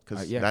whole,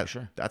 because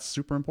that's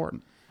super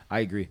important. I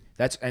agree.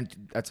 That's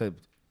the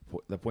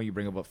point you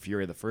bring up about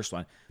Fury, the first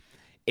one.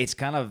 It's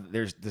kind of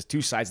there's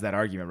 2 sides of that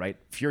argument, right?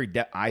 Fury,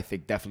 I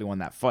think, definitely won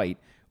that fight,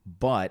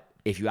 but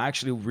if you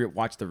actually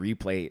watch the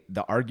replay,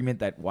 the argument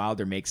that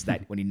Wilder makes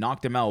that when he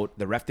knocked him out,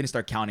 the ref didn't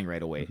start counting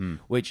right away,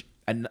 which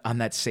and on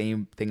that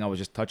same thing I was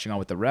just touching on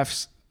with the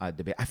refs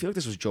debate, I feel like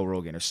this was Joe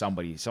Rogan or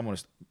someone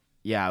was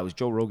Yeah, it was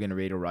Joe Rogan or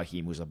Radio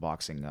Raheem, who's a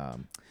boxing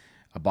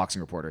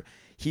reporter.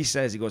 He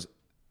goes,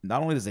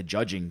 not only does the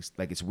judging,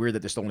 like, it's weird that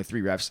there's only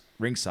 3 refs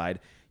ringside.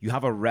 You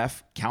have a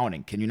ref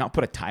counting. Can you not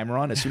put a timer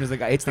on as soon as the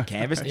guy hits the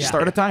canvas? Just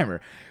start a timer.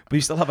 But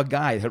you still have a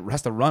guy that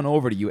has to run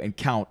over to you and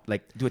count,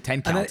 like, do a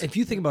 10 count. And if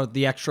you think about it,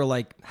 the extra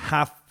like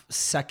half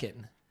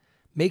second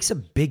makes a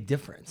big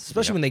difference,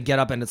 especially when they get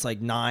up and it's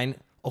like 9.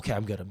 Okay,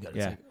 I'm good. It's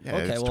Yeah. like, Yeah,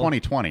 okay, it's well,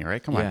 2020,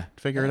 right? Come on,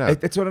 figure it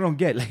out. That's what I don't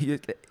get.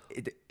 Like,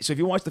 so if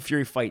you watch the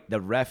Fury fight, the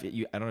ref, I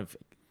don't know if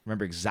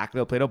remember exactly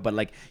how it played out, but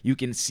like you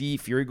can see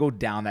Fury go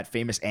down, that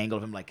famous angle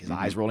of him, like his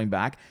eyes rolling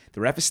back.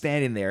 The ref is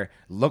standing there,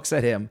 looks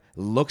at him,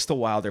 looks to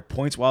Wilder,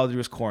 points Wilder to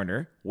his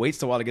corner, waits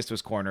till Wilder gets to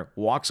his corner,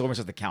 walks over and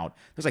starts the count.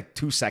 There's like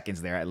 2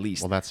 seconds there at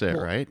least. Well, that's it,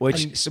 right?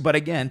 But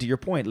again, to your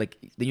point, like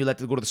then you let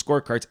them go to the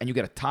scorecards and you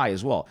get a tie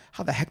as well.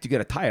 How the heck do you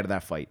get a tie out of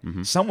that fight?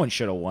 Someone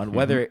should have won.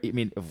 Whether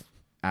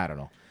I don't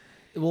know.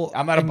 Well,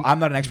 I'm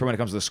not an expert when it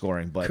comes to the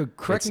scoring, but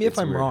correct me if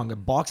I'm wrong.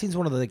 Boxing is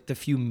one of the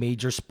few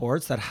major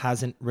sports that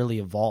hasn't really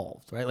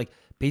evolved, right? Like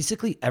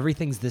basically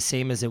everything's the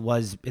same as it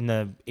was in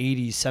the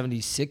 80s,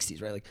 70s,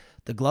 60s, right? Like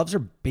the gloves are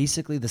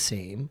basically the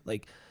same.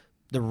 Like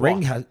the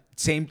ring has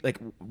same like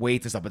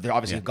weights and stuff, but they're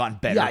obviously gotten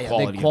better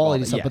quality.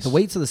 quality Stuff, yes. but the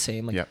weights are the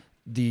same. Like Yep.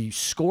 the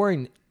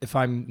scoring, if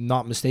I'm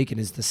not mistaken,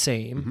 is the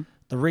same.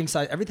 The ring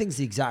size, everything's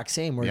the exact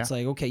same. Where it's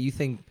like, okay, you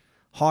think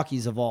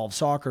hockey's evolved,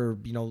 soccer,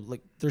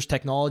 like there's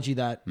technology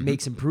that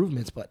makes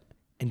improvements, but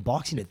in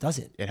boxing it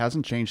doesn't. It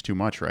hasn't changed too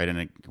much, right?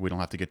 And we don't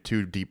have to get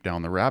too deep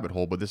down the rabbit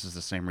hole, but this is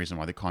the same reason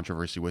why the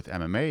controversy with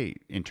MMA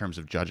in terms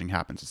of judging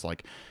happens. It's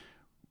like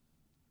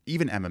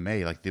even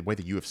MMA, like the way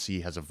the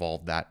UFC has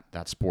evolved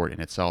that sport in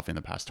itself in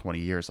the past 20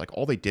 years, like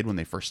all they did when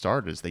they first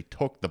started is they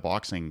took the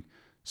boxing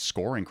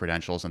scoring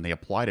credentials and they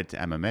applied it to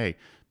MMA.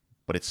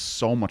 But it's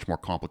so much more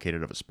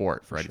complicated of a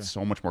sport, right? It's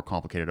so much more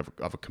complicated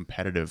of a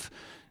competitive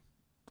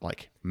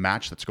like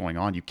match that's going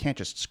on. You can't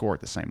just score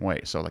it the same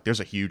way. So like there's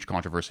a huge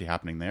controversy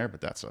happening there,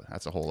 but that's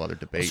a whole other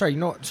debate.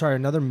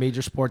 Another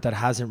major sport that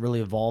hasn't really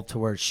evolved to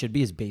where it should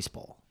be is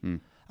baseball.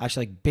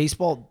 Actually, like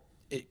baseball,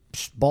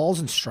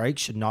 balls and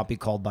strikes should not be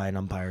called by an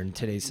umpire in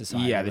today's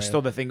society. Yeah, there's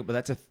still the thing,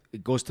 but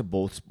it goes to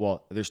both.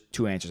 Well, there's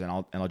 2 answers, and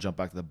I'll jump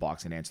back to the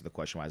boxing and answer the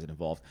question why is it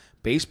involved.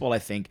 Baseball, I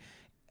think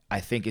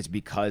it's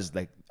because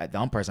like the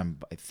umpires I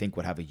think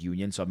would have a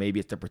union, so maybe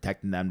it's to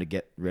protecting them to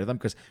get rid of them,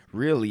 because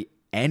really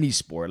any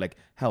sport, like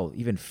hell,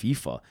 even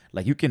FIFA,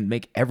 like you can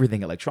make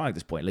everything electronic at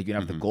this point. Like you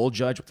can have the goal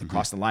judge with the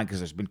cross the line, because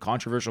there's been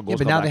controversial goals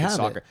but now back they in have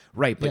soccer, it.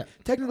 right? But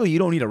technically, you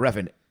don't need a ref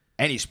in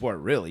any sport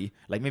really.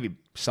 Like maybe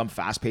some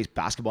fast-paced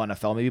basketball,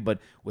 NFL, maybe.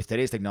 But with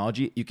today's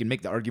technology, you can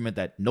make the argument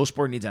that no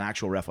sport needs an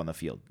actual ref on the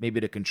field. Maybe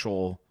to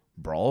control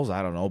brawls,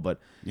 I don't know, but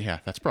yeah,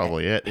 that's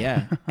probably it.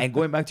 Yeah, and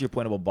going back to your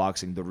point about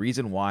boxing, the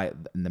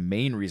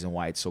main reason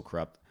why it's so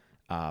corrupt,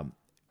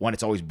 one,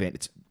 it's always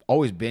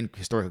been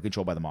historically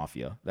controlled by the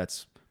mafia.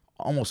 That's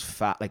almost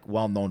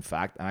well-known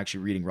fact. I'm actually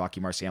reading Rocky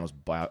Marciano's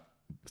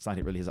it's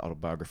not really his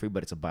autobiography,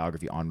 but it's a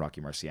biography on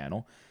Rocky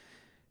Marciano,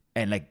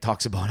 and like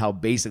talks about how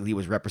basically he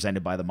was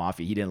represented by the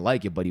mafia. He didn't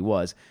like it, but he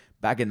was.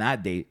 Back in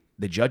that day,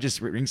 the judges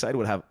ringside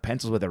would have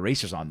pencils with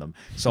erasers on them.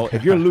 So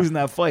if you're losing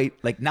that fight,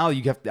 like now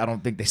you have to, I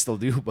don't think they still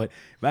do, but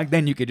back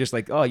then you could just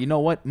like, oh, you know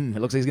what? It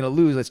looks like he's going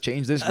to lose. Let's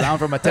change this round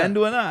from a 10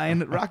 to a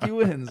 9. Rocky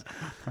wins.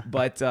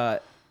 But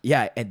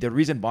yeah, and the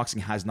reason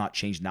boxing has not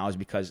changed now is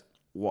because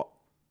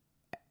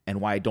and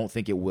why I don't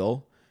think it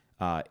will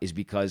is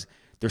because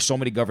there's so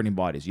many governing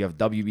bodies. You have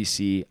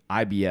WBC,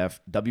 IBF,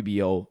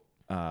 WBO,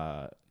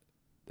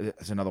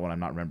 there's another one I'm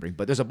not remembering,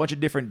 but there's a bunch of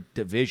different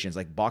divisions,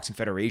 like boxing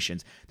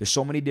federations. There's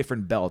so many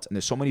different belts, and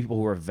there's so many people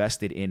who are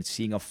vested in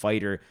seeing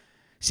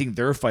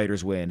their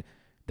fighters win,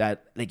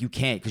 that like you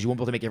can't, because you won't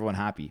be able to make everyone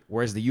happy.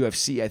 Whereas the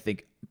UFC, I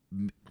think,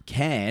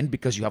 can,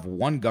 because you have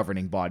one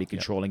governing body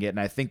controlling it,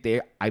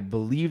 and I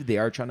believe they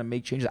are trying to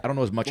make changes. I don't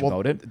know as much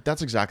about it.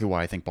 That's exactly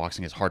why I think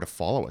boxing is hard to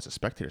follow as a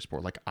spectator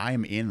sport. Like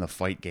I'm in the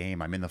fight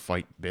game, I'm in the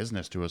fight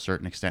business to a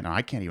certain extent, and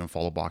I can't even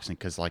follow boxing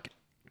because like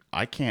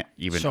I can't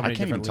even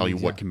tell you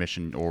what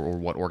commission or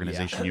what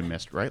organization you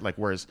missed, right? Like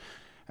whereas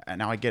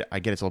now I get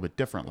it's a little bit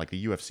different. Like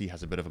the UFC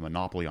has a bit of a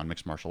monopoly on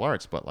mixed martial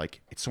arts, but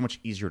like it's so much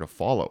easier to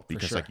follow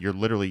because like you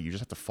just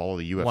have to follow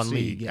the UFC. One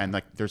league, and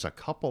like there's a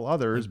couple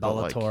others, Bellator but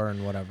like,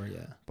 and whatever,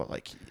 But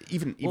like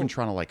even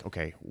trying to like,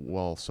 okay,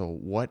 well, so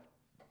what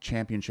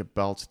championship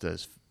belts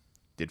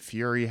did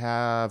Fury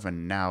have,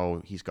 and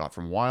now he's got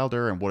from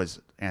Wilder, and what does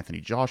Anthony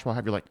Joshua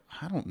have? You're like,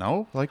 I don't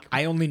know. Like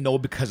I only know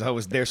because I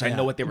was there, so I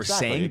know what they were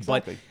saying.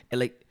 Exactly.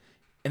 But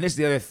and this is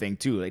the other thing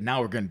too. Like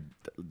now we're going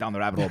down the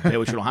rabbit hole a bit,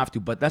 which we don't have to.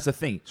 But that's the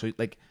thing. So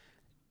like,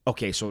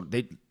 okay, so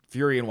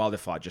Fury and Wilder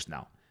fought just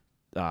now.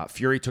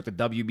 Fury took the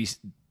WBC.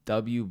 I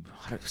don't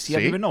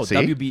even know.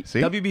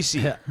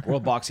 WBC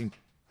World Boxing,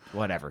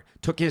 whatever.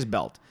 Took his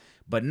belt,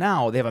 but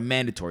now they have a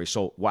mandatory.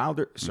 So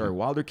Wilder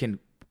can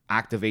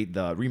activate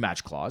the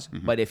rematch clause,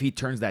 but if he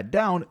turns that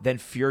down, then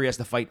Fury has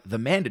to fight the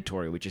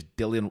mandatory, which is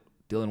Dillian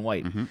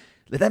White.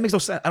 That makes no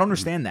sense. I don't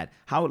understand that.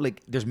 How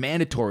like there's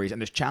mandatories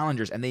and there's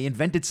challengers, and they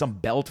invented some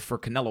belt for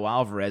Canelo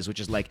Alvarez,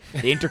 which is like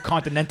the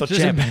Intercontinental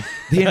champ.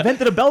 They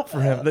invented a belt for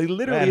him. They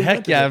literally. Man,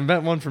 heck yeah, I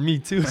invent one for me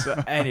too.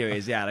 So,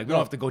 anyways, yeah, like we don't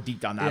have to go deep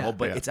down that hole,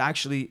 but it's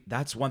actually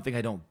that's one thing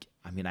I don't.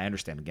 I mean, I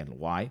understand again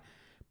why,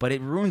 but it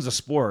ruins the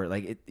sport.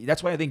 Like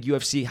that's why I think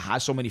UFC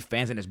has so many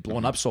fans and it's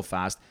blown up so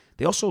fast.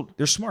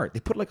 They're smart. They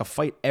put like a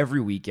fight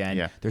every weekend.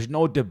 Yeah. There's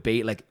no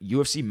debate. Like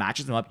UFC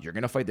matches them up. You're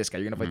gonna fight this guy.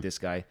 You're gonna fight this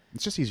guy.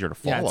 It's just easier to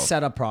follow. Yeah, it's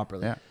set up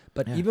properly. Yeah.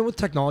 But even with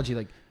technology,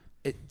 like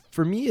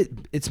for me,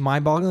 it's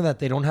mind-boggling that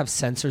they don't have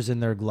sensors in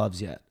their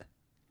gloves yet.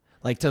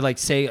 Like to like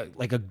say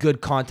like a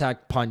good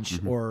contact punch,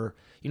 or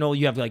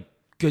you have like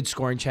good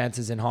scoring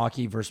chances in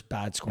hockey versus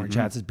bad scoring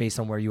chances based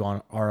on where you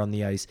are on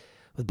the ice.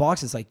 With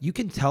boxing, it's like you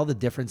can tell the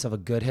difference of a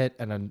good hit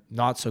and a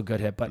not so good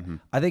hit. But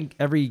I think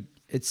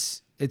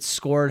it's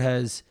scored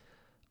as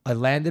a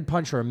landed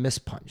punch or a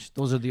missed punch.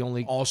 Those are the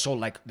only. Also,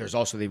 like there's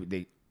also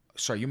they.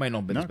 Sorry, you might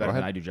know this better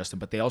than I do, Justyn.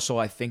 But they also,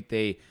 I think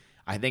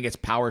it's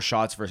power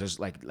shots versus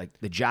like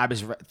the jab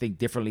is think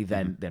differently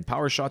than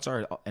power shots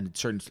are, and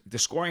certain the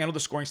scoring. I know the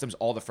scoring stems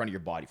all the front of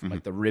your body from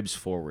like the ribs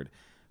forward.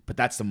 But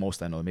that's the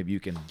most I know. Maybe you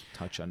can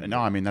touch on it. No,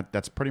 I mean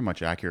that's pretty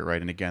much accurate, right?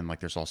 And again, like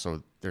there's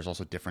also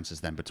differences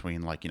then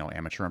between like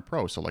amateur and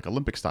pro. So like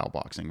Olympic style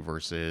boxing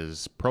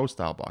versus pro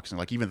style boxing.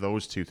 Like even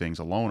those two things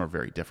alone are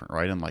very different,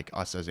 right? And like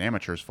us as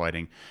amateurs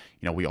fighting,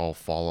 we all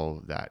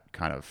follow that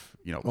kind of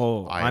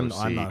Oh, IOC.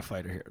 I'm not a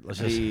fighter here. Let's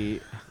just we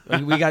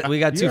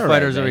got two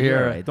fighters over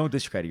here. Right. Don't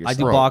discredit yourself.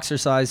 I do boxer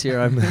size here.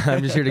 I'm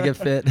just here to get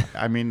fit.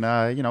 I mean,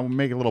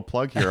 make a little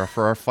plug here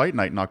for our fight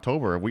night in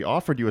October. We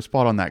offered you a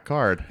spot on that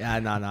card. Yeah,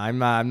 no, I'm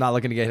not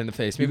looking to get hit in the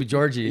face. Maybe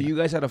Georgie. You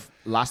guys had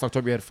last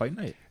October. You had a fight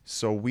night.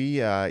 So we,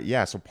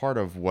 so part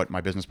of what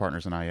my business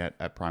partners and I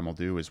at Primal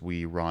do is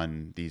we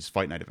run these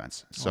fight night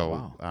events.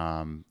 So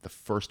the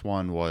first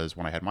one was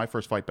when I had my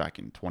first fight back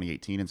in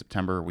 2018 in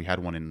September. We had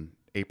one in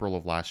April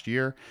of last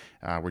year.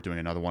 We're doing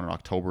another one in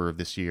October of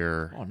this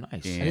year. Oh,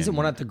 nice. And isn't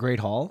one at the Great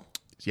Hall?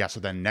 Yeah,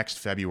 so then next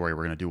February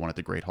we're going to do one at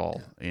the Great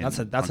Hall. That's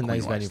a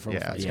nice venue for a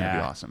fight. It's going to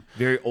be awesome.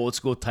 Very old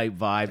school type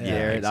vibe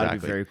there. Exactly. That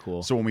would be very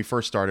cool. So when we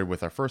first started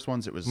with our first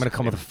ones, it was... I'm going to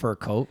come with a fur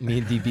coat. Me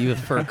and DB with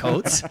fur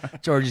coats.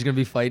 Georgie's going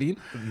to be fighting.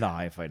 No,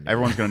 I ain't fighting.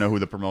 Everyone's going to know who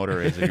the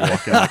promoter is if you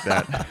walk in like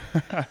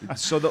that.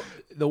 So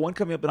the one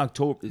coming up in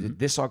October,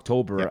 this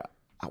October,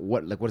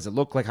 what does it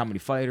look like? How many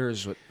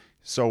fighters?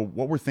 So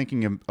what we're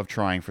thinking of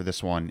trying for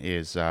this one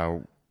is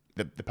the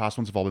past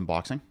ones have all been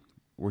boxing.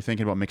 We're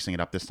thinking about mixing it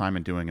up this time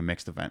and doing a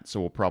mixed event.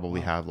 So we'll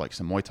probably have like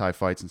some Muay Thai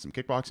fights and some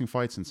kickboxing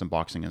fights and some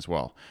boxing as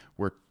well.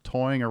 We're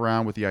toying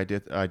around with the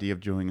idea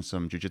of doing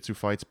some jiu-jitsu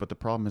fights, but the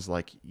problem is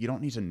like you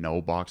don't need to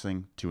know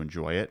boxing to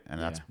enjoy it,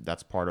 and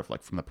that's part of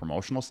like from the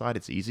promotional side.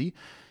 It's easy.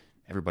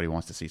 Everybody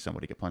wants to see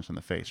somebody get punched in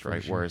the face,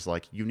 right? Sure. Whereas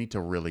like you need to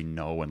really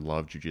know and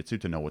love jiu-jitsu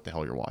to know what the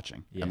hell you're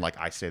watching. Yeah. And like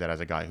I say that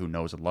as a guy who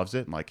knows and loves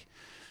it. And like,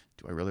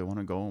 do I really want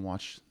to go and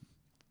watch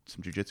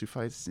some jiu-jitsu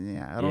fights?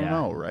 Yeah, I don't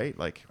know, right?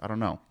 Like, I don't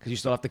know. Because you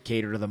still have to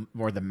cater to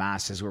the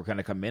masses who are going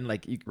to come in.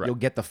 Like, you'll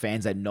get the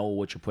fans that know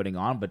what you're putting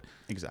on, but...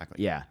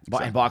 Exactly. Yeah.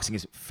 Exactly. And boxing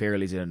is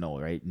fairly easy to know,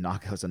 right?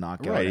 Knockout's a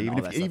knockout. Right.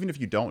 Even if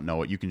you don't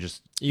know it, you can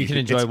just... You can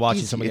enjoy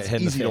watching somebody get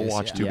hit in the face. It's easy to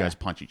watch two guys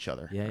punch each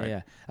other. Yeah, right?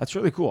 Yeah. That's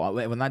really cool.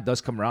 When that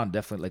does come around,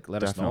 definitely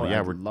let us know.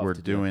 Yeah, we're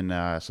doing...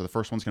 so the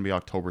first one's going to be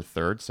October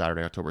 3rd,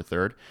 Saturday, October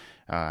 3rd.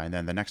 And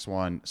then the next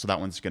one... So that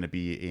one's going to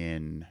be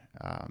in...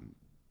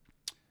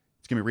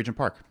 it's going to be Regent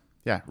Park.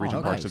 Yeah,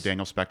 Regent Parks of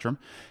Daniel Spectrum.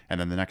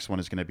 And then the next one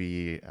is going to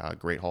be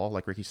Great Hall,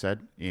 like Ricky said,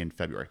 in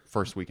February.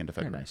 First weekend of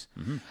February.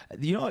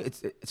 Very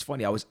nice. It's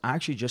funny. I was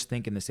actually just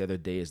thinking this the other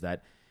day is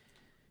that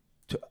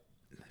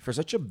for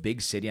such a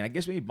big city, and I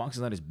guess maybe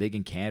boxing's not as big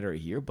in Canada or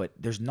here, but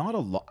there's not a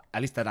lot,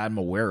 at least that I'm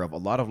aware of, a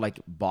lot of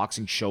like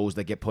boxing shows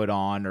that get put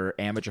on or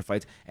amateur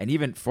fights. And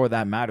even for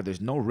that matter,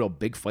 there's no real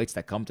big fights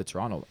that come to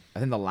Toronto. I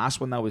think the last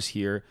one that was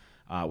here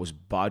was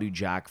Badu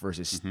Jack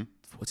versus...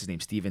 What's his name?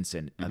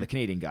 Stevenson, the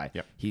Canadian guy.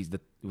 Yep. He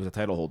was a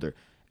title holder.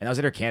 And that was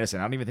at Air Canada.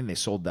 I don't even think they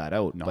sold that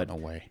out. No, no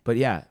way. But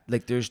yeah,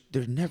 like there's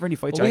never any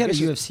fights. Well, we had a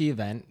UFC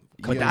event.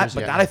 But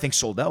that I think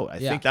sold out. I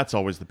think that's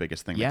always the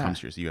biggest thing that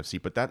comes here is the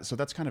UFC. But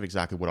that's kind of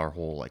exactly what our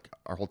whole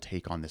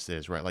take on this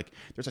is, right? Like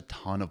there's a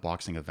ton of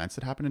boxing events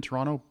that happen in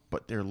Toronto,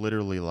 but they're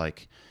literally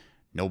like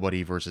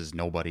nobody versus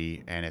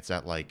nobody, and it's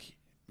at like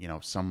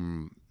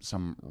some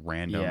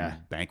random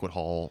banquet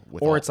hall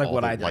with it's like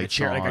what I did, like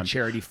a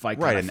charity fight,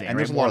 right? Kind of thing, and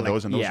there's a lot of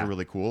those, and those are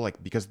really cool,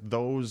 like because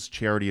those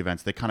charity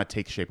events they kind of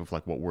take shape of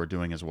like what we're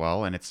doing as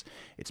well, and it's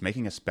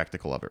making a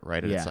spectacle of it,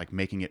 right? And it's like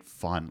making it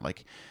fun,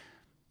 like.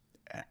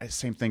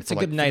 Same thing. It's a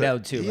good night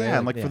out too, yeah, right?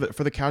 And like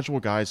for the casual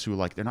guys who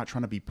like they're not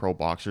trying to be pro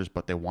boxers,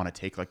 but they want to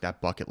take like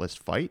that bucket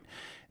list fight.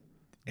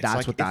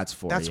 That's what that's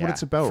for. That's what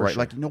it's about, right? Sure.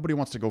 Like nobody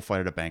wants to go fight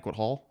at a banquet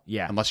hall,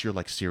 unless you're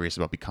like serious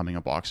about becoming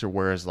a boxer.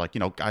 Whereas like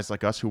guys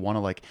like us who want to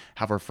like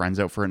have our friends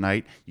out for a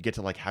night, you get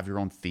to like have your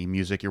own theme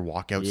music, your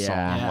walkout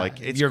song, like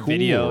it's your cool,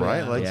 video,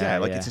 right?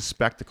 Like it's a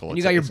spectacle. And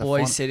you got your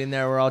boys sitting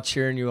there, we're all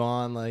cheering you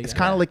on. Like it's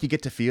kind of like you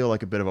get to feel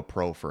like a bit of a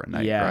pro for a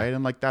night, right?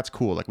 And like that's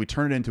cool. Like we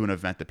turn it into an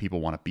event that people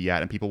want to be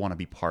at and people want to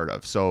be part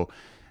of. So.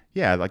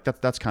 yeah, like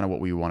that's kind of what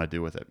we want to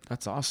do with it.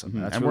 That's awesome.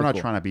 Mhm. That's And really we're not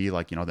cool. trying to be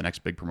like, the next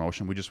big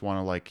promotion. We just want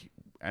to like,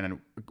 and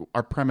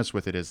our premise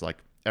with it is like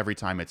every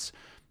time it's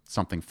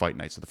something fight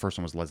night. So the first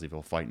one was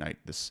Leslieville Fight Night.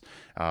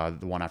 The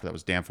one after that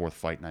was Danforth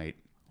Fight Night.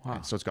 Wow.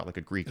 And so it's got like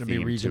a Greek It'll be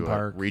theme Regent to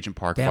Park. it. Regent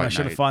Park Damn, I Fight should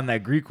have Night. found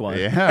that Greek one.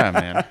 Yeah,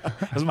 man.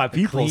 Those are my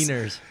people.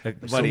 Cleaners. Buddy,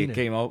 Cleaner. it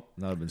came out.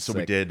 That would have been So sick.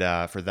 we did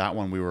for that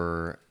one. We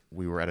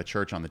were at a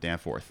church on the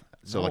Danforth.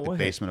 So No like the way.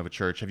 basement of a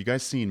church. Have you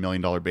guys seen $1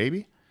 Million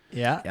Baby?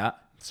 Yeah. Yeah.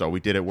 So we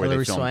did it where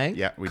Hilary they filmed. Swank?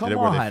 Yeah, we Come did it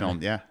where they on.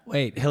 filmed. Yeah.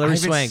 Wait, I Hilary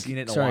haven't Swank. seen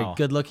it in a Sorry, while.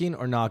 good looking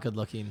or not good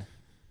looking?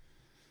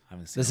 I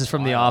haven't seen This it is in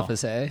from a The while.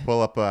 Office, eh?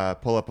 Pull up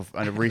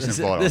a recent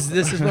photo. This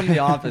is from The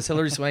Office.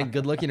 Hilary Swank,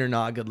 good looking or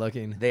not good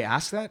looking? They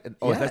asked that?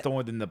 Oh, Yeah. that's the one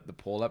within the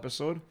poll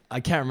episode?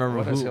 I can't remember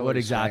What does what Hillary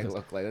exactly.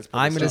 Swank look like? Let's put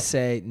I'm this gonna up.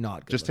 say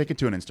not good. Just take it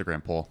to an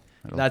Instagram poll.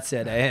 That's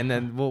it, eh? And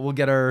then we'll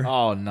get her.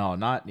 Oh, no,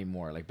 not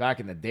anymore. Like back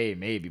in the day,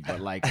 maybe, but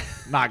like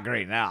not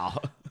great now.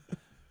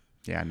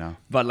 Yeah, no.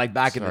 But like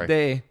back in the Sorry.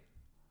 day,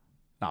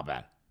 not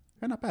bad.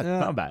 Yeah, not bad.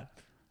 Not bad.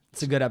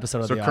 It's a good episode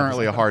of So The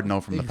currently a Office. hard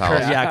no from the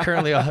palace. Yeah,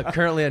 currently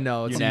a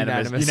no. It's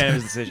unanimous.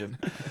 Unanimous decision.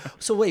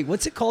 So wait,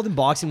 what's it called in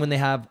boxing when they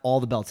have all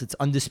the belts? It's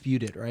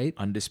undisputed, right?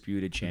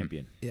 Undisputed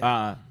champion.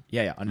 Yeah.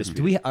 Yeah, undisputed.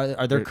 Do we?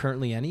 Are there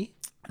currently any?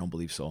 I don't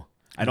believe so.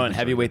 I know in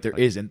heavyweight there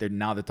isn't. They're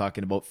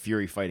talking about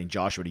Fury fighting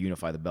Joshua to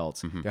unify the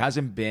belts. There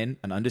hasn't been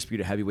an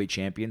undisputed heavyweight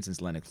champion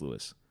since Lennox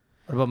Lewis.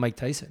 What about Mike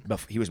Tyson?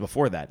 He was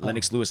before that.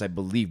 Lennox Lewis, I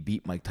believe,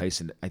 beat Mike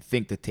Tyson, I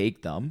think, to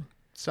take them.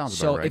 Sounds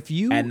So about right. if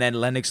you And then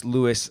Lennox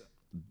Lewis,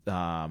 who did he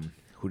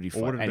Well,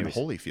 fight? would have been Anyways.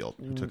 Holyfield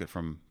who took it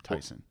from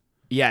Tyson.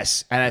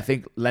 Yes, and I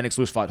think Lennox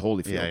Lewis fought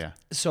Holyfield. Yeah.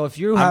 so if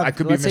you have, I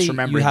could be let's say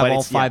misremembering. you have but all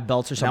it's- yeah. five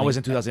belts or something. That was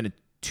in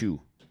 2002.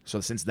 So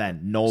since then,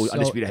 no So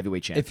undisputed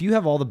heavyweight champ. If you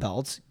have all the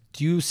belts,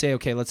 do you say,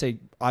 okay, let's say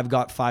I've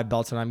got 5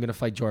 belts and I'm going to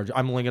fight George.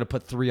 I'm only going to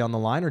put 3 on the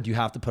line, or do you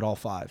have to put all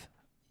 5?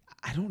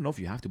 I don't know if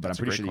you have to, but That's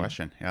I'm a pretty great sure.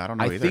 question. Yeah, I don't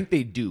know I either. think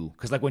they do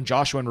because like when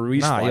Joshua and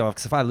Ruiz Nah, fought,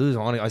 because if I lose,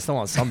 I still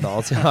want some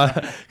belts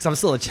because I'm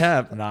still a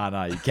champ.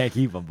 nah, you can't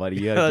keep them, buddy.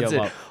 You gotta That's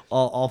give it. up.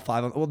 All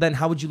 5. Well, then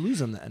how would you lose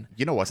them then?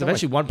 You know what? 'Cause though,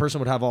 eventually one person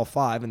would have all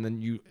 5, and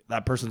then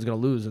that person's going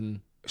to lose.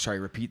 And Sorry,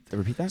 repeat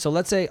that. so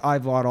let's say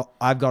I've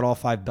got all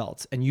 5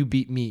 belts, and you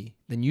beat me.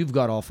 Then you've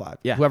got all 5.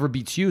 Yeah. Whoever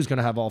beats you is going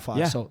to have all 5.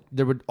 Yeah. So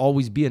there would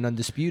always be an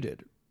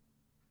undisputed.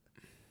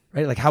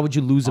 Right? Like, how would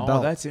you lose a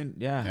belt? That's in.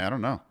 Yeah, I don't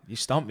know. you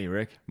stumped me,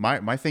 Rick.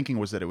 My thinking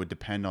was that it would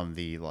depend on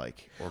the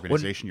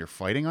organization you're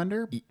fighting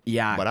under.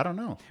 Yeah, But I don't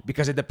know.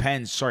 because it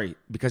depends. Sorry,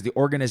 because the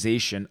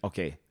organization.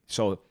 Okay,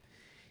 so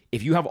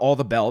if you have all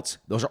the belts,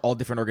 those are all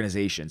different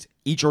organizations.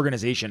 Each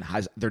organization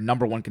has their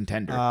number one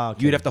contender.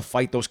 Okay. You'd have to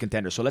fight those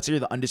contenders. So let's say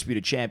you're the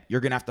undisputed champ. You're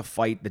gonna have to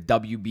fight the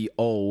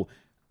WBO,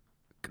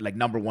 like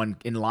number one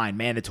in line,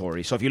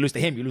 mandatory. So if you lose to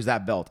him, you lose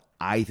that belt.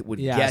 I would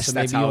guess so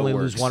that's maybe you how only it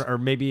works. lose one, or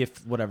maybe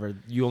if whatever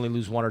you only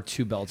lose 1 or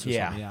 2 belts or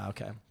Yeah. something. Yeah,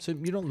 okay. So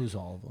you don't lose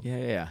all of them.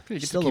 Yeah. You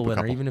get to Still a keep winner,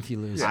 couple. even if you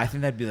lose. I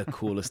think that'd be the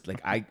coolest.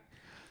 Like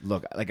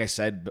I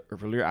said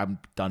earlier, I'm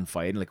done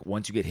fighting. Like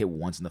once you get hit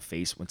once in the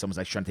face, when someone's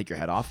like trying to take your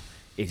head off,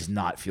 it does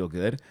not feel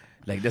good.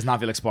 Like it does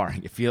not feel like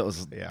sparring. It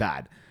feels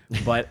bad.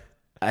 But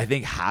I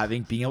think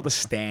being able to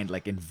stand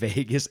like in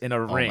Vegas in a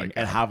ring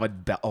and have a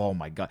belt. Oh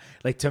my god!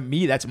 Like to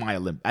me, that's my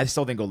Olymp. I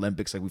still think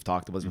Olympics, like we've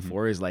talked about this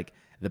before, is like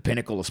the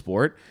pinnacle of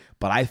sport.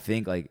 But I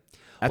think like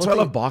that's Well,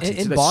 why I love boxing. in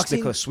It's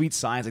boxing- the sweet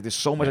science. Like there's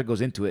so much that goes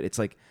into it. It's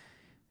like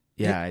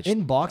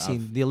in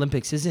boxing, the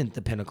Olympics isn't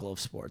the pinnacle of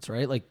sports,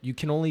 right? Like you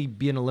can only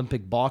be an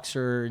Olympic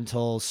boxer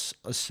until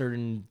a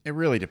certain. It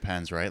really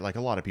depends, right? Like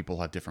a lot of people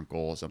have different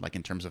goals, and like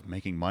in terms of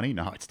making money,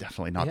 no, it's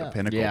definitely not Yeah. the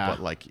pinnacle. Yeah. But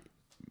like,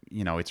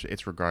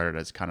 it's regarded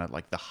as kind of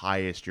like the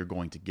highest you're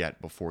going to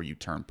get before you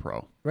turn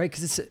pro. Right,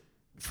 because it's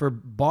for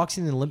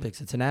boxing in the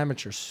Olympics, it's an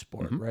amateur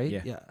sport, right?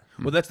 Yeah.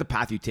 Well, that's the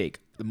path you take.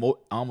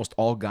 Almost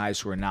all guys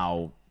who are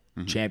now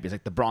champions,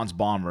 like the Bronze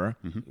Bomber,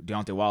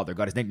 Deontay Wilder,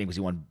 got his nickname because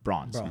he won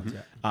bronze.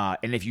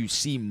 And if you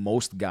see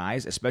most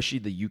guys, especially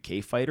the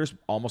UK fighters,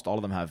 almost all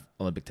of them have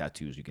Olympic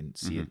tattoos. You can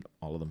see it,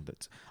 all of them.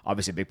 That's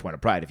obviously a big point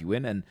of pride if you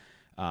win. And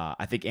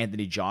I think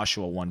Anthony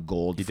Joshua won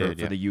gold for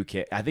the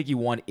UK. I think he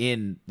won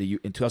in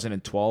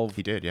 2012.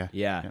 He did, yeah.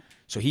 Yeah.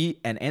 So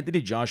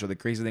Anthony Joshua, the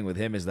crazy thing with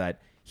him is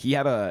that he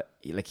had a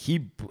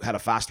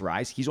fast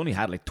rise. He's only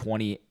had like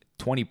 20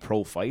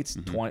 pro fights,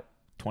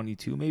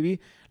 22 maybe.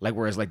 Like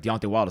whereas like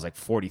Deontay Wilder is like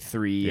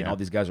 43 and all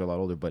these guys are a lot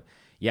older. But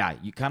yeah,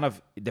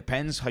 it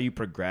depends how you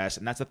progress.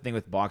 And that's the thing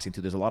with boxing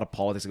too. There's a lot of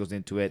politics that goes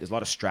into it. There's a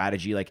lot of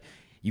strategy. Like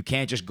you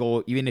can't just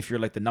go, even if you're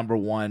like the number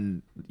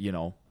one,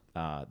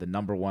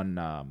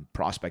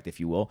 prospect, if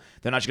you will,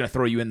 they're not just going to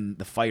throw you in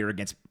the fighter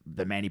against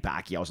the Manny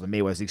Pacquiao, the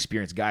Mayweather's, the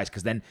experienced guys,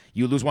 because then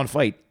you lose one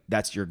fight,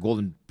 that's your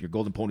golden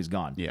pony's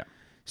gone. Yeah.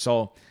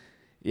 So,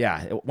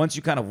 yeah, once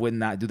you kind of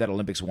do that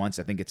Olympics once,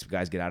 I think it's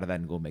guys get out of that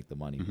and go make the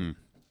money.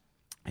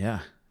 Yeah.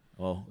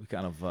 Well, we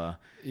kind of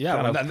we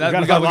got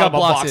we got about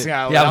boxing.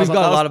 Yeah, we've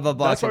got a lot about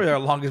That's boxing. probably our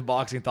longest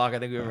boxing talk I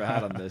think we've ever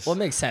had on this. Well, it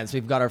makes sense.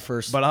 We've got our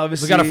first, But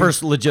obviously- we got our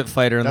first legit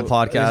fighter in the This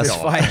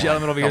podcast. fine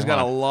gentleman over here's Come got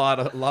a on. lot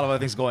of other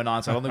things going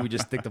on, so I don't think we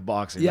just stick to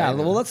boxing. Yeah, right?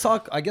 well, let's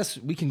talk. I guess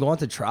we can go on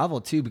to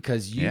travel too,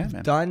 because you've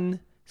man. done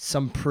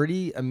some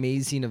pretty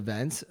amazing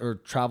events or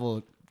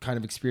travel kind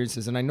of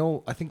experiences. And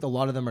I think a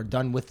lot of them are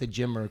done with the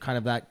gym or kind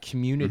of that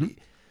community.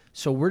 Mm-hmm.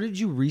 So where did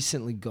you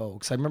recently go?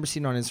 Because I remember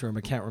seeing it on Instagram.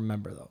 I can't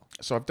remember though.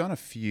 So I've done a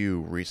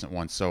few recent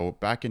ones. So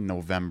back in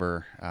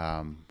November,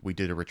 we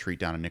did a retreat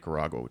down in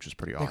Nicaragua, which was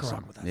pretty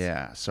awesome.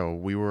 Yeah. So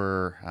we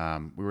were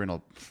in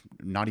a,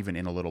 not even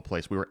in a little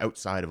place. We were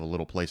outside of a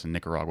little place in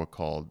Nicaragua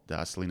called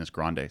Salinas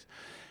Grandes.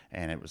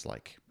 And it was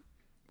like,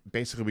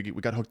 basically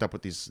we got hooked up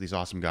with these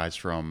awesome guys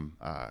from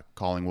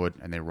Collingwood,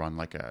 and they run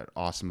like an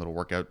awesome little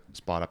workout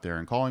spot up there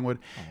in Collingwood.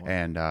 Oh, wow.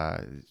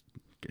 And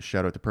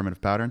shout out to Primitive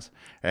Patterns.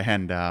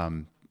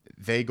 And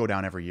they go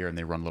down every year and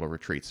they run little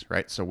retreats,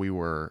 right? So we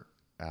were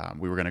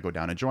going to go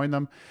down and join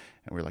them,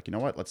 and we were like, you know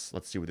what, let's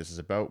see what this is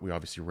about. We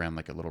obviously ran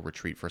like a little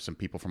retreat for some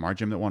people from our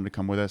gym that wanted to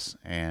come with us,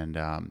 and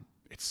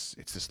it's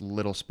this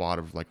little spot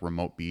of like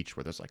remote beach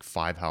where there's like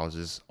 5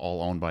 houses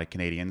all owned by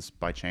Canadians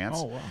by chance.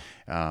 Oh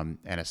wow!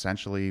 And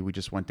essentially we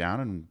just went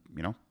down and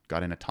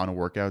got in a ton of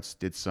workouts,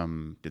 did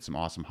some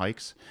awesome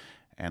hikes,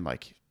 and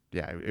like.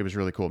 Yeah, it was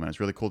really cool, man.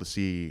 It's really cool to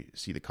see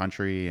the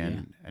country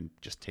and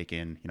just take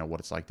in, what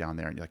it's like down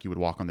there. And like you would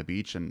walk on the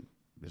beach and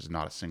there's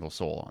not a single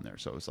soul on there.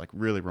 So it's like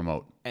really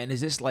remote. And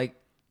is this like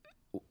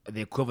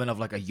the equivalent of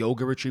like a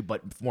yoga retreat,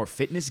 but more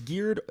fitness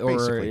geared, or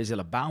Basically. is it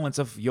a balance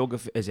of yoga?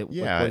 Is it?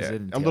 Yeah, what does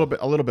it a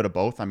little bit of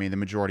both. I mean, the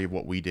majority of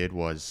what we did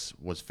was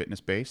fitness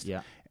based.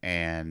 Yeah.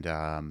 And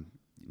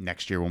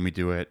next year when we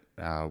do it,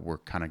 we're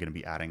kind of going to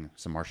be adding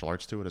some martial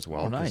arts to it as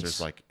well. Oh, nice. There's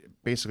like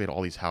basically at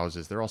all these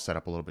houses, they're all set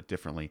up a little bit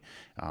differently.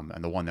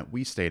 And the one that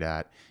we stayed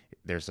at,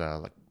 there's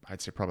I'd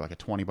say probably like a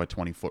 20 by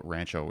 20 foot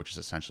rancho, which is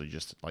essentially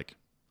just like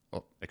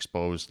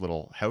exposed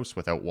little house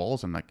without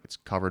walls, and like it's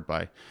covered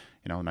by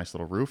a nice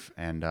little roof.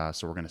 And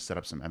so we're going to set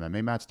up some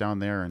MMA mats down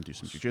there and do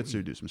some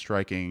jiu-jitsu, do some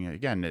striking.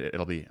 Again,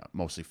 it'll be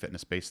mostly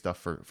fitness based stuff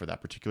for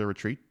that particular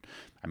retreat.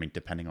 I mean,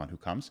 depending on who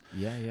comes.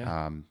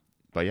 Yeah.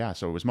 But yeah,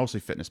 so it was mostly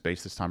fitness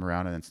based this time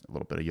around, and then a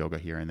little bit of yoga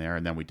here and there.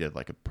 And then we did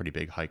like a pretty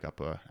big hike up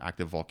a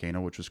active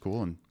volcano, which was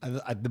cool. And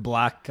The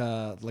black,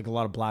 like a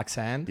lot of black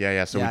sand.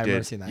 yeah. So I we remember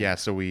did. seeing that. Yeah,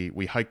 so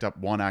we hiked up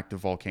one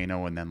active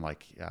volcano and then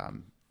like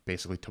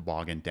basically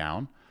toboggan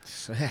down.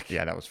 Sick.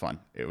 Yeah, that was fun.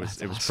 It was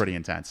That's awesome. pretty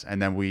intense.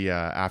 And then we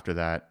after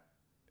that,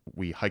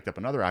 we hiked up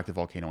another active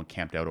volcano and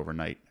camped out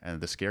overnight.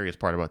 And the scariest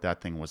part about that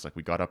thing was like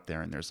we got up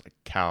there and there's like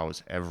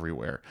cows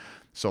everywhere.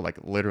 So like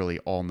literally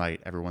all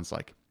night, everyone's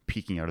like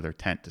peeking out of their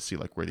tent to see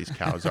like where these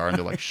cows are, and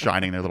they're like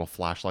shining their little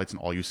flashlights,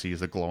 and all you see is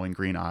the glowing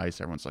green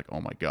eyes. Everyone's like,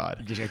 oh my god,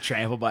 You just got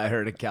trampled by a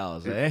herd of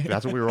cows, eh?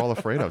 that's what we were all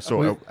afraid of.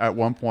 So at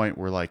one point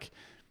we're like,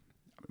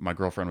 my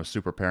girlfriend was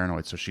super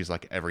paranoid, so she's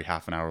like every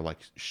half an hour like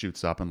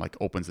shoots up and like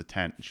opens the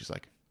tent, and she's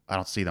like, I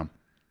don't see them,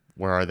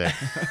 where are they?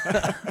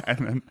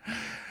 and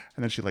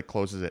then she like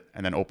closes it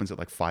and then opens it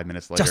like 5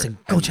 minutes later. Justyn,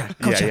 go check,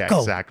 go check, go.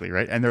 Exactly,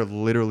 right? And they're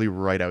literally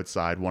right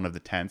outside one of the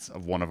tents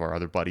of one of our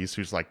other buddies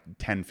who's like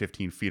 10,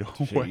 15 feet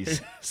away.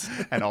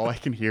 And all I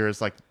can hear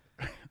is like,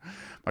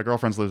 my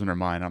girlfriend's losing her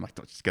mind. I'm like,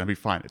 it's going to be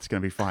fine. It's going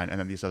to be fine. And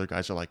then these other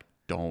guys are like,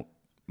 don't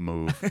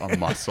move a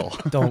muscle.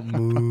 Don't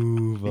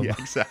move. Yeah,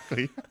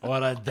 exactly.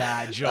 What a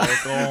dad joke.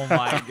 Oh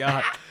my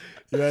god.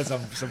 You had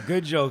some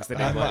good jokes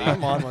today, buddy.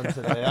 I'm on one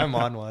today. I'm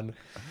on one.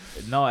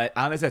 No,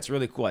 honestly, that's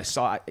really cool.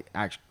 I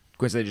actually,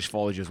 I just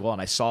followed you as well,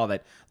 and I saw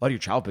that a lot of your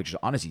travel pictures.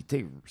 Honestly, you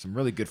take some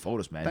really good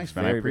photos, man. Thanks,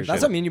 man. I appreciate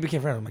That's it. what me and you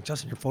became friends. I'm like,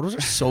 Justyn, your photos are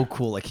so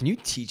cool. Like, can you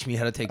teach me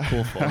how to take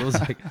cool photos?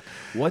 Like,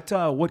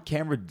 what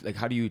camera? Like,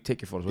 how do you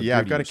take your photos? What Yeah, gear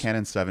I've do got you a use?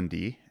 Canon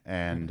 7D,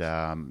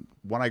 and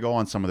when I go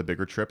on some of the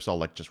bigger trips, I'll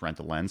like just rent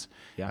a lens,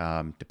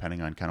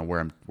 depending on kind of where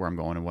I'm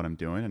going and what I'm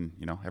doing.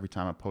 And every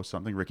time I post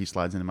something, Ricky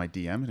slides into my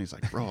DM and he's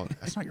like, "Bro,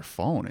 that's not your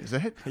phone, is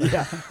it?"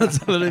 Yeah, that's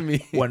what I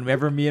mean.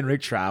 Whenever me and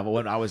Rick travel,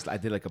 I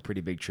did like a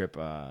pretty big trip.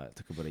 It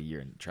took about a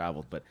year and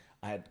traveled, but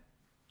I had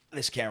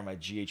this camera, my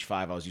GH5,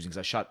 I was using because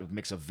I shot a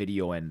mix of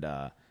video and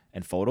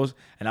photos,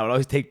 and I would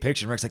always take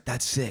pictures. Rick's like,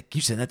 "That's sick. Can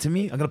you send that to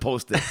me? I'm gonna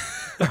post it."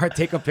 Or I'd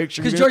take a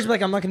picture. Because George would be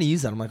like, I'm not going to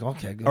use that. I'm like,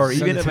 okay. Good. Or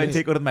Send even it if to I me.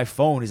 take it with my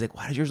phone, he's like,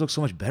 "Why does yours look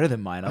so much better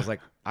than mine?" I was like,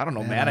 "I don't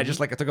know, man. I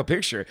took a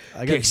picture.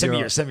 I got Okay, send me zero-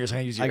 yours. Send me yours. I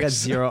can use yours." I got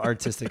zero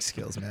artistic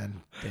skills,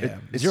 man.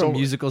 Damn. it's Zero so-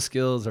 musical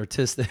skills,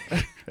 artistic.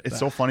 It's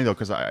so funny though,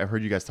 because I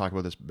heard you guys talk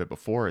about this a bit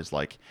before. Is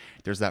like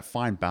there's that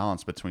fine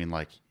balance between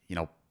like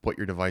put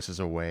your devices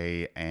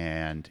away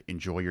and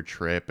enjoy your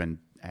trip and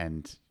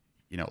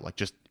like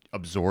just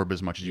absorb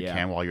as much as you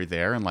can while you're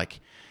there, and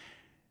like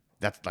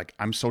that's like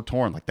I'm so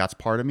torn. Like that's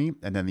part of me,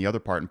 and then the other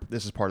part, and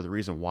this is part of the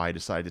reason why I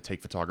decided to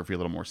take photography a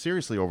little more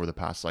seriously over the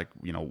past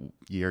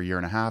year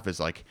and a half, is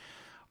like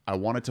I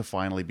wanted to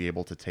finally be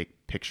able to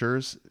take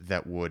pictures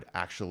that would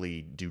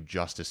actually do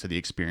justice to the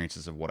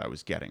experiences of what I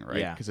was getting, right?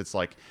 Yeah. Because it's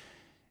like,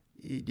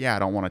 I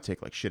don't want to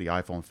take like shitty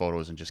iPhone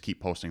photos and just keep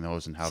posting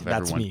those and have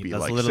That's everyone me. be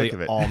That's like literally sick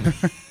of it. all me.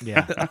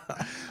 Yeah.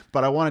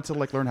 But I wanted to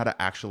like learn how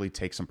to actually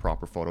take some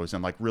proper photos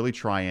and like really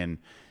try and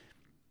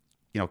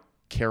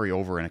carry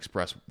over and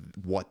express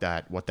what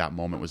that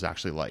moment was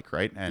actually like,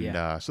 right?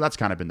 And so that's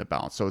kind of been the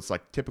balance. So it's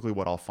like typically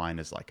what I'll find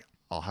is like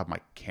I'll have my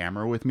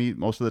camera with me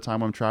most of the time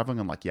when I'm traveling.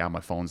 I'm like,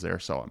 my phone's there,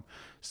 so I'm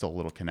still a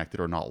little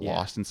connected or not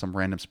lost in some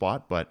random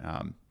spot. But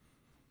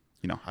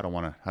I don't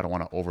want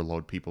to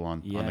overload people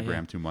on the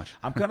gram too much.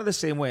 I'm kind of the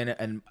same way,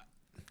 and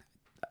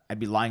I'd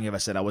be lying if I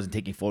said I wasn't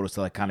taking photos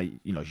to like kind of,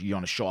 you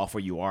want to show off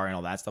where you are and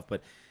all that stuff.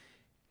 But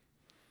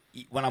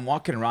when I'm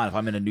walking around, if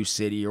I'm in a new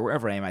city or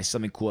wherever I am, I see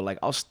something cool, like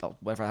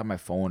if I have my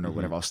phone or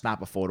whatever, I'll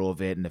snap a photo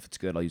of it, and if it's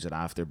good, I'll use it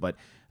after. But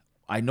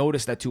I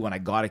noticed that too when I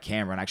got a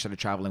camera and I started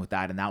traveling with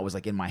that, and that was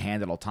like in my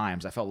hand at all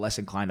times. I felt less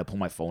inclined to pull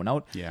my phone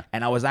out. Yeah.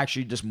 And I was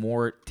actually just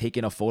more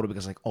taking a photo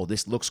because like, oh,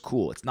 this looks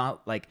cool. It's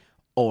not like,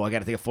 oh, I got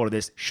to take a photo of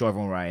this, show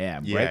everyone where I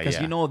am, right?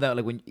 Because you know that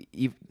like when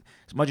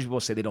as much as people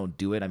say they don't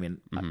do it, I mean,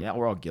 yeah,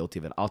 we're all guilty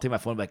of it. I'll take my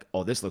phone and be like,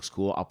 oh, this looks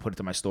cool. I'll put it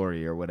to my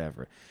story or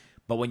whatever.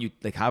 But when you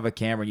like have a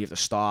camera and you have to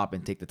stop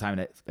and take the time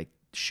to like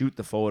shoot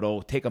the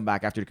photo, take them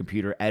back after the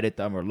computer, edit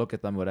them or look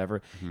at them,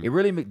 whatever, it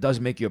really does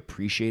make you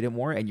appreciate it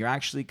more. And you're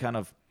actually kind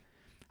of,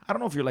 I don't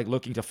know if you're like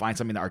looking to find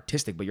something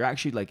artistic, but you're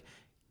actually like,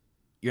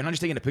 you're not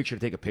just taking a picture to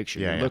take a picture.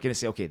 You're looking to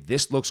say, okay,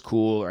 this looks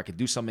cool, or I could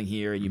do something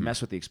here, and you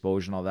mess with the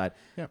exposure and all that.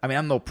 Yeah. I mean,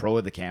 I'm no pro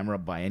of the camera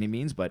by any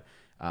means, but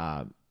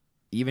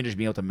even just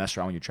being able to mess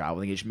around when you're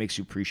traveling, it just makes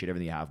you appreciate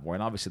everything you have more.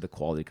 And obviously the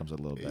quality comes a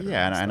little better.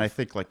 Yeah, and I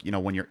think like,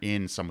 when you're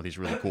in some of these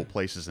really cool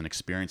places and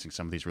experiencing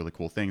some of these really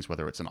cool things,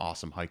 whether it's an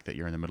awesome hike that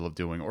you're in the middle of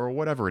doing or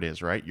whatever it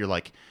is, right? You're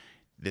like,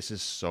 this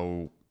is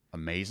so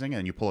amazing.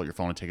 And you pull out your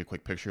phone and take a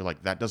quick picture.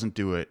 Like that doesn't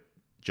do it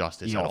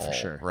justice at all, for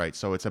sure. Right?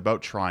 So it's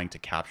about trying to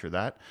capture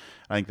that.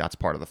 I think that's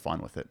part of the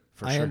fun with it.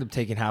 I end up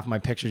taking half my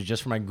pictures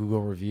just for my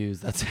Google reviews.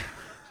 That's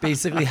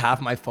basically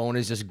half my phone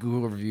is just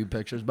Google review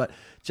pictures. But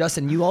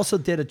Justyn, you also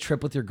did a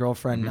trip with your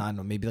girlfriend, I don't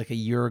know, maybe like a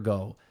year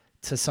ago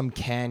to some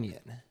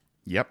canyon.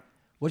 Yep.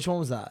 Which one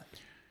was that?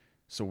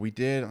 So we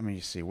did, let me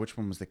see, which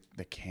one was the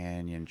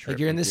canyon trip? Like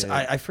you're in this,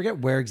 I forget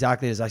where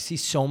exactly it is. I see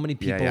so many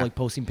people like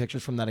posting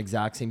pictures from that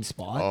exact same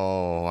spot.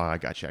 Oh, I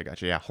got you.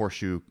 Yeah,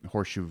 Horseshoe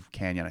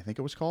Canyon, I think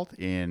it was called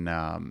in,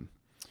 oh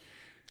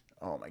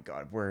my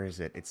God, where is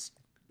it?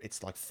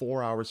 It's like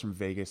 4 hours from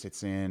Vegas.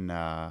 It's in,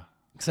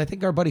 because I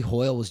think our buddy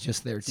Hoyle was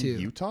just there too.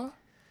 Utah?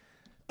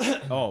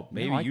 Oh,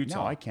 maybe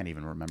Utah. No, I can't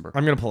even remember.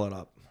 I'm going to pull it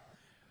up.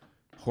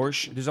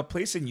 There's a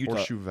place in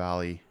Utah.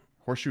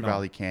 Horseshoe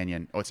Valley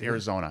Canyon. Oh, it's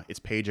Arizona. It's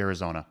Page,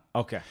 Arizona.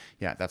 Okay.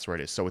 Yeah, that's where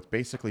it is. So it's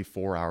basically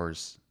 4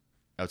 hours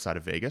outside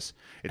of Vegas.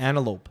 It's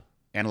Antelope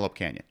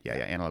Canyon. Yeah,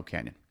 Antelope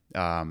Canyon.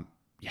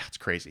 Yeah, it's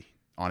crazy.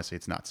 Honestly,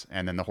 it's nuts.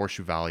 And then the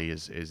Horseshoe Valley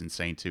is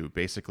insane too.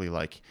 Basically,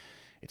 like,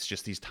 it's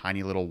just these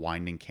tiny little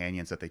winding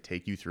canyons that they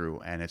take you through,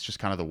 and it's just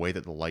kind of the way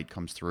that the light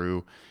comes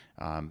through.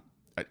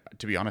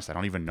 To be honest, I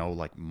don't even know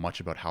like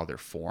much about how they're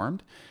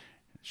formed.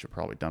 Should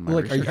probably done my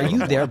research. Are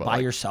you there by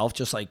yourself,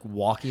 just like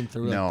walking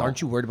through? No. Like,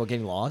 aren't you worried about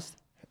getting lost?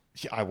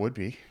 Yeah, I would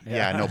be.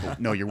 Yeah,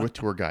 no, you're with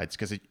tour guides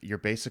because you're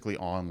basically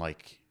on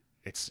like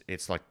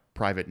it's like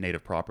private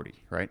native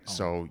property, right? Oh.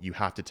 So you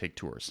have to take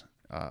tours.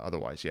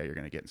 Otherwise, you're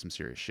going to get in some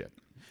serious shit.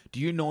 Do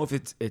you know if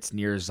it's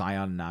near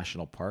Zion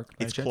National Park?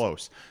 It's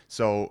close.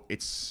 So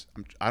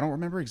I don't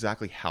remember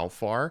exactly how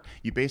far.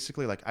 You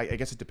basically like, I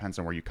guess it depends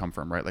on where you come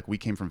from, right? Like we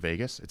came from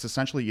Vegas. It's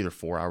essentially either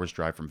 4 hours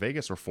drive from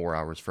Vegas or 4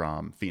 hours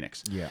from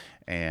Phoenix. Yeah.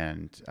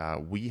 And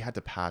we had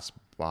to pass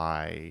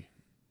by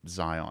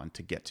Zion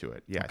to get to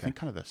it. Yeah, okay. I think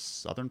kind of the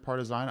southern part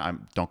of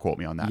Zion. Don't quote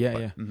me on that. Yeah,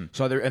 but, yeah. Mm-hmm.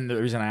 So the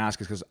reason I ask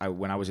is because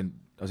when I was in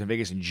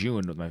Vegas in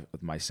June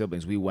with my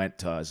siblings, we went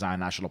to Zion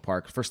National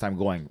Park. First time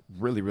going,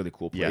 really really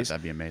cool place. Yeah,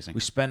 that'd be amazing.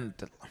 We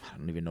spent I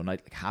don't even know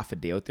like half a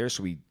day out there.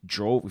 So we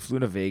flew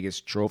into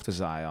Vegas, drove to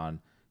Zion,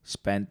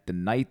 spent the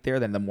night there.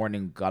 Then in the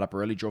morning, got up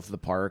early, drove to the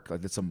park,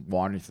 like did some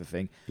wandering through the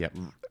thing. Yep.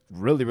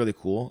 Really really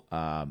cool.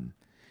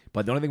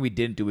 But the only thing we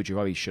didn't do, which you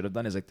probably should have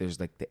done, is like there's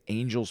like the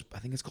Angels. I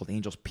think it's called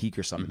Angels Peak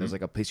or something. Mm-hmm. There's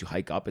like a place you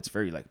hike up. It's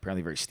very like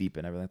apparently very steep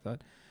and everything like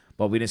that.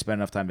 But we didn't spend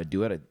enough time to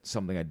do it. It's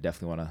something I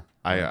definitely want to.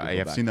 I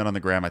have seen that on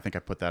the gram. I think I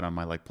put that on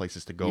my like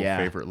places to go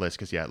favorite list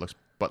because it looks.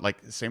 But like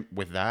same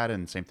with that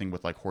and same thing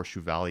with like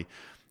Horseshoe Valley.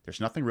 There's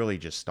nothing really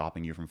just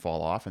stopping you from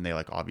fall off. And they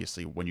like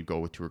obviously when you go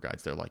with tour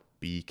guides, they're like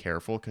be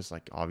careful because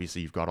like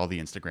obviously you've got all the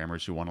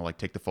Instagrammers who want to like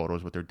take the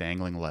photos with their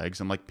dangling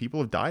legs and like people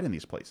have died in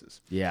these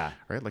places. Yeah,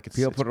 right. Like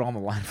people put it on the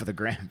line for the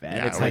gram, man.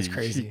 Yeah, it's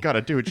crazy. You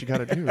gotta do what you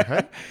gotta do,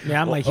 right?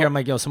 Yeah, I'm like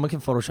yo, someone can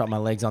Photoshop my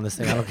legs on this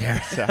thing. I don't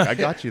care. I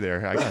got you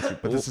there. I got you.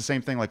 But it's the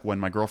same thing. Like when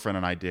my girlfriend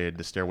and I did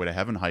the Stairway to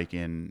Heaven hike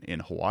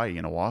in Hawaii,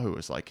 in Oahu,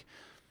 is like.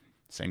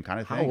 Same kind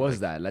of thing. How was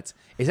that?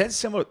 Is that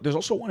similar? There's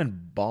also one in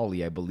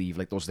Bali, I believe.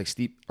 Like those like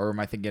steep. Or am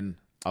I thinking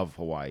of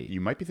Hawaii?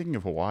 You might be thinking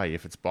of Hawaii.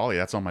 If it's Bali,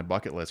 that's on my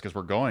bucket list because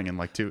we're going in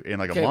like a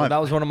month. Well,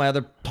 that was one of my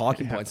other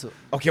talking points.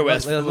 Okay, well,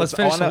 let's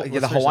finish.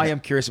 The Hawaii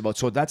I'm curious about.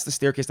 So that's the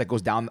staircase that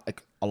goes down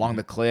like along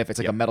the cliff. It's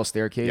like a metal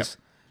staircase.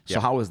 So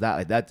how was that?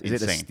 Like that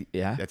is insane.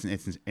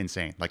 It's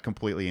insane. Like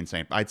completely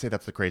insane. I'd say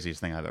that's the craziest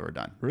thing I've ever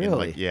done.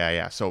 Really?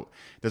 Yeah. So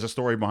there's a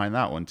story behind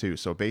that one too.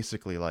 So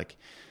basically, like.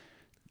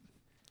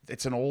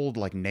 It's an old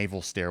like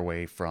naval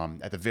stairway from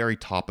at the very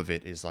top of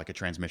it is like a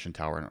transmission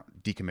tower,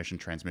 decommissioned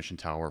transmission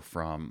tower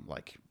from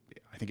like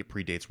I think it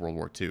predates World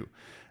War II.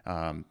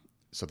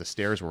 So the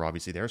stairs were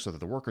obviously there so that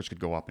the workers could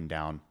go up and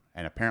down.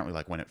 And apparently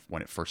like when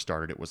it first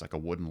started, it was like a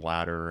wooden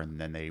ladder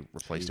and then they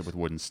replaced it with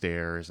wooden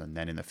stairs. And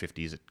then in the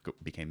 50s, it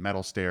became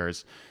metal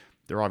stairs.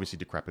 they're obviously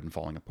decrepit and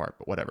falling apart,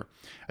 but whatever.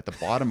 At the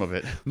bottom of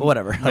it, But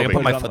whatever. I can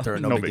put my foot through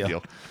it. No, no big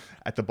deal.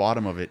 At the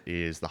bottom of it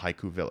is the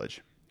Haiku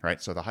Village,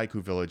 right? So the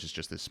Haiku Village is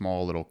just this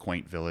small little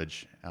quaint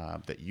village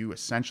that you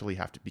essentially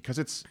have to, because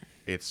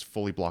it's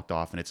fully blocked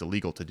off and it's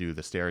illegal to do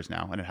the stairs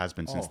now, and it has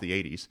been since the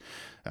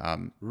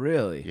 80s.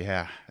 Really?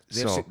 Yeah.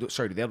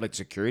 Sorry, do they have like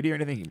security or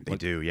anything? They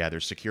do, yeah.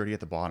 There's security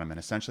at the bottom, and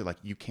essentially, like,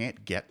 you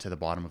can't get to the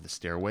bottom of the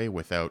stairway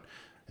without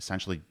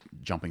essentially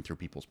jumping through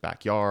people's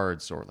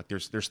backyards, or like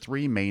there's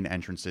 3 main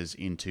entrances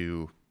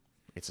into.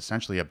 It's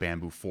essentially a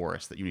bamboo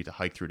forest that you need to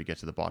hike through to get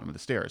to the bottom of the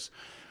stairs.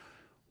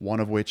 One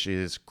of which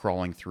is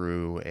crawling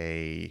through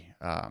a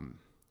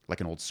like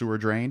an old sewer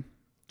drain.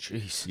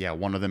 Jeez. Yeah,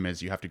 one of them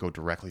is you have to go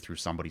directly through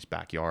somebody's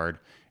backyard,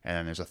 and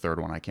then there's a third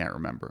one I can't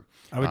remember.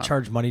 I would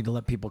charge money to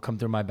let people come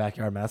through my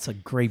backyard, man. That's a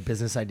great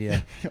business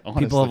idea.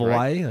 Honestly, People of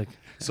right? Hawaii, like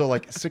So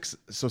like 6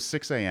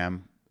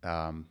 a.m.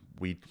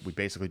 We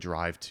basically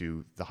drive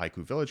to the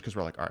Haiku Village because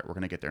we're like, all right, we're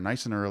gonna get there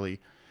nice and early,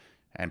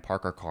 and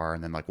park our car,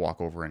 and then like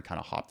walk over and kind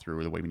of hop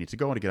through the way we need to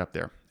go to get up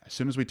there. As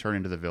soon as we turn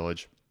into the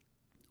village,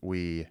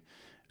 we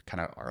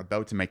kind of are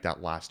about to make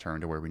that last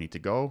turn to where we need to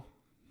go.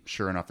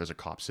 Sure enough, there's a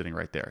cop sitting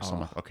right there. So I'm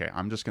like, okay,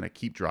 I'm just going to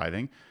keep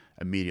driving.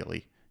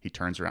 Immediately, he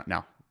turns around.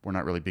 Now, we're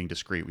not really being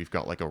discreet. We've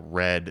got like a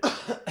red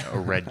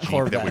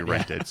Jeep that we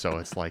rented. So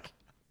it's like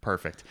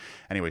perfect.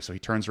 Anyway, so he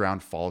turns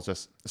around, follows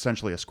us,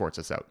 essentially escorts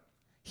us out.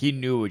 He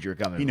knew what you were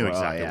coming. He knew for.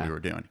 exactly what we were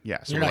doing.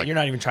 Yeah. So you're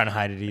not even trying to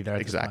hide it either.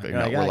 Exactly. You're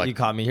No, like, we're "Ah, like- you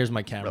caught me. Here's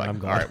my camera. We're like, I'm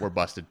all going. right, we're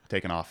busted,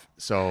 taking off.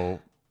 So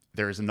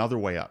there is another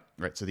way up,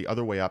 right? So the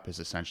other way up is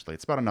essentially,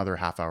 it's about another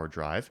half-hour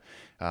drive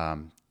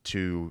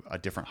to a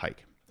different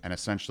hike. And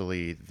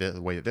essentially,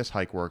 the way that this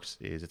hike works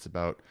is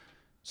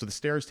so the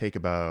stairs take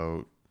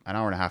about an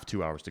hour and a half,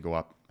 2 hours to go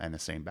up, and the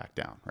same back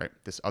down, right?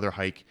 This other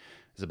hike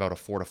is about a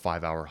 4 to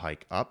 5 hour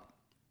hike up.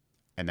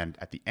 And then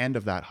at the end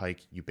of that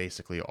hike, you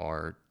basically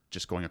are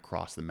just going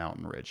across the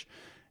mountain ridge.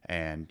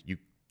 And you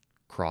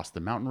cross the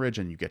mountain ridge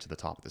and you get to the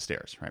top of the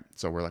stairs, right?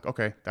 So we're like,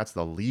 okay, that's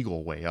the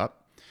legal way up.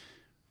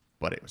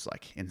 But it was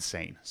like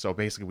insane. So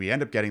basically we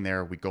end up getting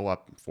there. We go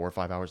up 4 or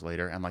 5 hours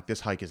later, and like this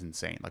hike is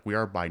insane. Like we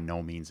are by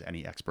no means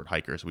any expert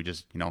hikers. We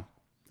just,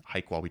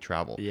 hike while we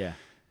travel. Yeah.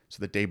 So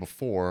the day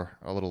before,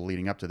 a little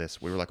leading up to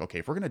this, we were like, okay,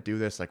 if we're going to do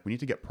this, like we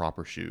need to get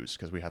proper shoes,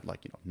 because we had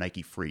like,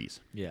 Nike Freeze.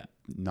 Yeah.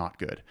 Not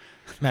good.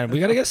 Man, we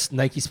got to get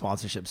Nike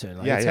sponsorship soon.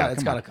 Like,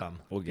 it's got to come.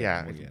 We'll get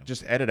Yeah, him, we'll get him.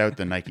 just edit out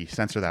the Nike,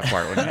 censor that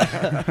part.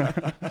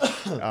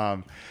 Wouldn't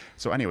you?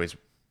 So anyways,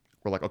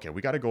 we're like, okay,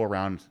 we got to go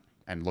around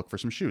and look for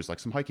some shoes, like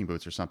some hiking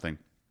boots or something.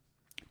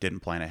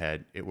 Didn't plan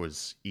ahead. It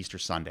was Easter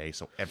Sunday,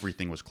 so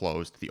everything was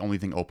closed. The only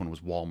thing open was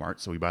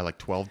Walmart, so we buy like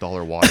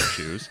 $12 water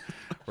shoes.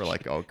 We're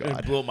like, oh It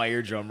God. blew my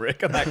eardrum,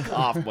 Rick, on that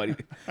cough, buddy.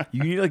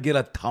 You need to get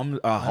a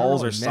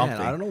Halls or something.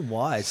 I don't know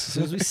why. As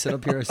soon as we sit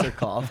up here, I start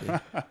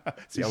coughing.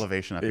 It's the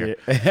elevation up here.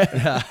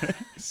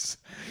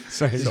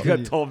 Sorry, you got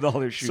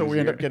 $12 shoes. So we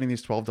end here. up getting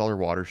these $12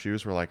 water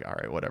shoes. We're like, all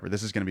right, whatever.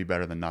 This is going to be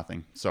better than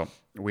nothing. So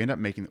we end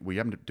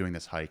up doing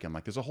this hike, and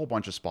like there's a whole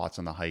bunch of spots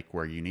on the hike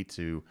where you need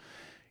to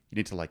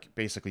like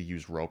basically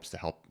use ropes to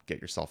help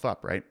get yourself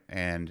up, right?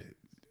 And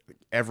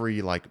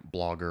every like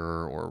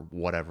blogger or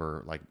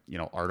whatever, like,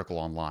 article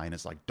online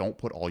is like, don't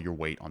put all your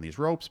weight on these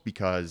ropes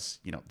because,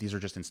 these are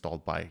just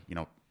installed by,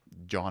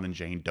 John and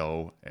Jane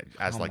Doe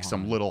as like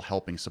some little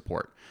helping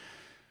support.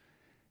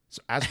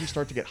 So as we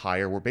start to get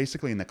higher, we're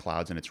basically in the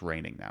clouds and it's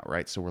raining now,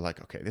 right? So we're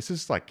like, okay, this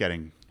is like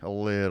getting a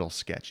little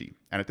sketchy.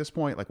 And at this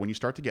point, like when you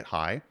start to get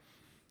high,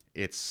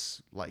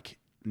 it's like,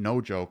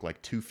 no joke,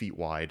 like 2 feet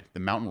wide. The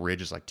mountain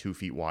ridge is like 2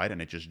 feet wide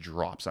and it just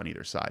drops on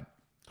either side.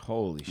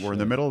 Holy shit. We're in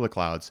the middle of the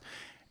clouds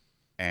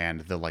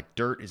and the like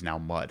dirt is now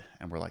mud.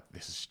 And we're like,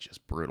 this is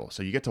just brutal.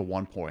 So you get to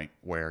one point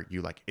where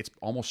you like, it's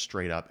almost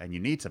straight up and you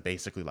need to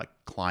basically like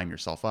climb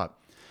yourself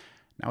up.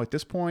 Now at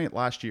this point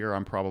last year,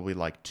 I'm probably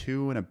like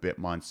 2 and a bit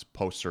months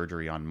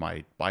post-surgery on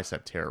my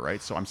bicep tear, right?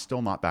 So I'm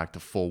still not back to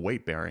full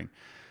weight bearing.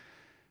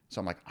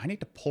 So I'm like, I need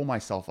to pull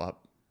myself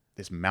up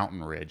this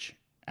mountain ridge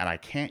and I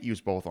can't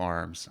use both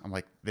arms. I'm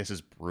like, this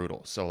is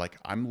brutal. So like,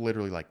 I'm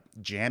literally like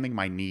jamming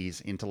my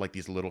knees into like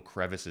these little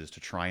crevices to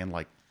try and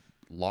like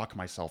lock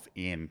myself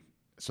in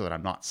so that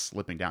I'm not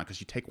slipping down.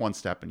 Cause you take one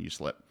step and you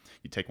slip,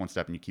 you take one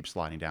step and you keep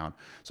sliding down.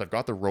 So I've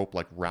got the rope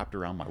like wrapped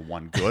around my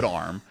one good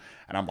arm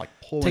and I'm like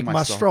pulling Take my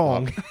myself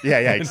strong. up.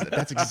 Yeah.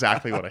 That's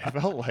exactly what I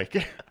felt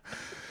like.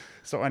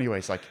 So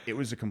anyways, like it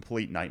was a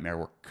complete nightmare.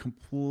 We're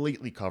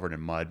completely covered in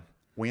mud.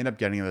 We end up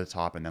getting to the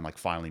top and then like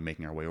finally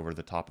making our way over to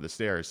the top of the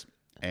stairs.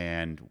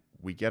 And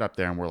we get up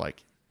there and we're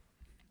like,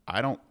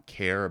 I don't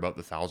care about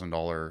the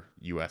 $1,000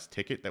 US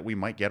ticket that we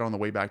might get on the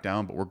way back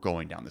down, but we're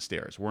going down the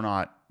stairs. We're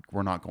not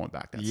going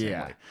back that same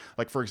way.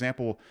 Like for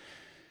example,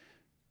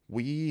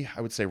 I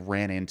would say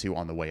ran into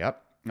on the way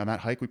up on that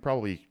hike, we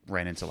probably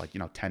ran into like,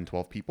 10,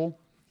 12 people.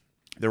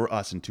 There were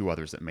us and 2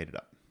 others that made it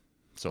up.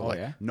 So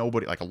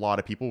nobody, like a lot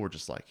of people were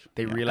just like,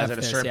 they realized at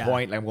a certain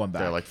point, like I'm going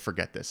back. They're like,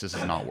 forget this. This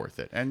is not worth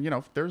it. And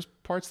there's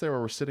parts there where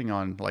we're sitting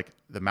on like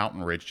the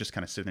mountain ridge, just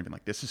kind of sitting there being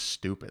like, this is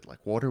stupid. Like,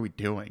 what are we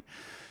doing?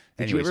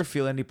 Did you ever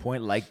feel at any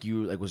point like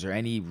was there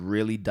any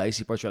really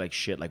dicey parts where like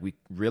shit, like we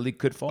really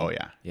could fall? Oh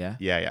yeah. Yeah?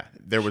 Yeah.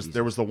 There was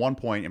the one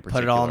point in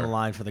particular. Put it all on the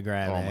line for the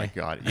gram. Oh my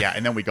God. Yeah.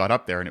 And then we got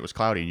up there and it was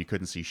cloudy and you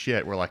couldn't see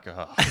shit. We're like,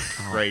 oh,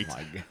 great. Oh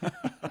my God.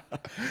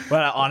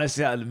 But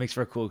honestly, it makes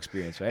for a cool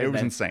experience, right? It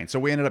was insane. So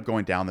we ended up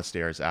going down the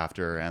stairs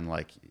after, and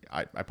like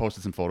I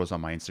posted some photos on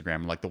my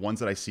Instagram. Like the ones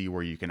that I see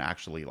where you can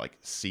actually like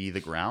see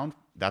the ground,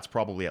 that's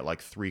probably at like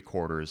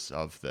 3/4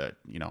 of the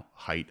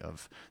height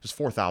of there's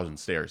 4,000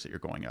 stairs that you're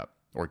going up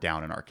or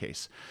down in our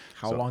case.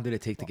 How long did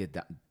it take to get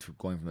down, to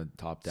going from the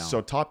top down?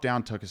 So top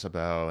down took us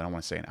about, I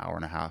want to say, an hour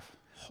and a half.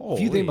 If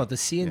you think about the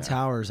CN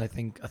Towers, I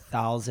think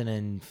 1,000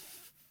 and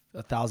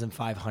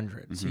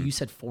 1,500. So you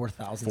said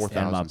 4,000.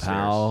 4,000 my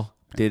pal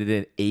did it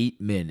in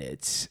 8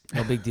 minutes.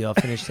 No big deal.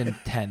 Finished in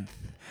 10th.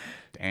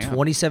 Damn.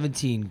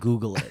 2017.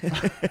 Google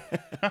it.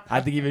 I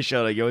think even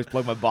showed like you always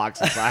plug my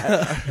box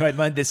inside. My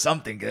man did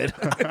something good.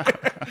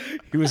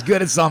 He was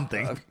good at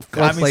something.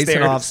 Climbing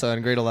stairs. Off, so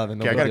in grade 11.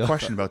 No Okay, I big got deal. a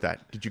question about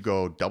that. Did you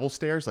go double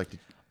stairs? Like,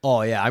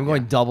 Oh yeah, I'm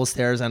going double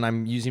stairs and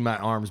I'm using my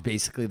arms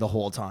basically the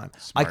whole time.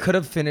 Smart. I could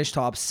have finished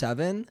top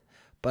 7,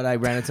 but I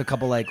ran into a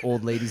couple like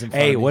old ladies in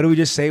front of Hey, me. what do we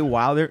just say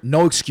while there?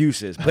 No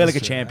excuses. Play like a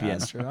champion.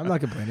 That's true. I'm not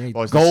complaining.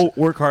 Well, Go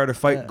work harder,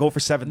 fight, go for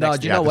 7th No, next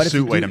do year. you know what? the If you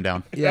suit weighed do- him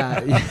down. Yeah.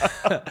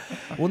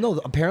 Well,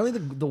 no. Apparently,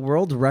 the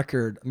world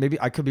record. Maybe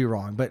I could be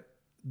wrong, but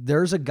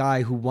there's a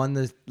guy who won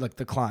the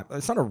climb.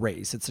 It's not a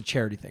race. It's a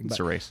charity thing. It's but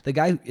a race. The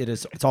guy.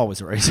 It's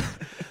always a race.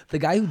 The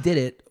guy who did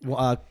it,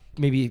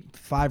 maybe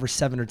 5 or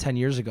 7 or 10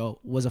 years ago,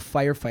 was a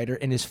firefighter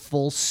in his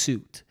full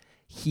suit.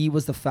 He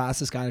was the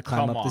fastest guy to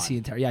climb Come up the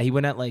on. CN Tower. Yeah, he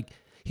went at like.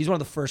 He's one of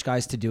the first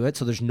guys to do it,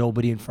 so there's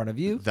nobody in front of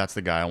you. That's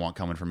the guy I want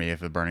coming for me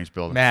if the burning's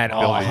building. Man,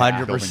 building,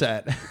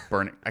 100%.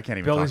 Burning. I can't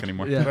even Buildings- talk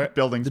anymore. yeah.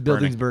 Buildings The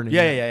building's burning.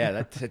 burning.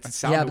 Yeah. It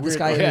sounded Yeah, but this weird,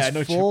 guy but yeah, I in know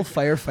his what you- full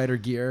firefighter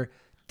gear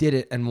did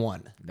it and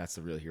won. That's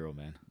the real hero,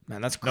 man.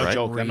 Man, that's No crazy.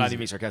 joke. I'm not even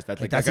being sarcastic.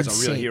 That That's guy's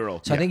insane. a real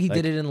hero. So I think he Like,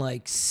 did it in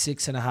like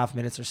 6.5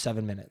 minutes or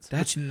 7 minutes.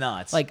 That's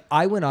nuts. Like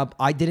I went up,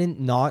 I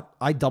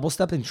double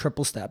stepped and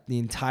triple stepped the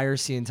entire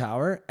CN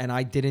Tower, and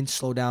I didn't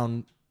slow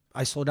down.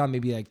 I slowed down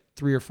maybe like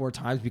 3 or 4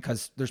 times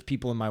because there's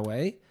people in my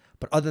way.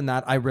 But other than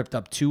that, I ripped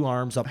up 2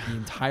 arms up the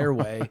entire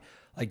way,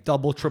 like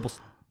double, triple.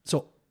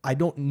 So I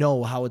don't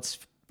know how it's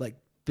like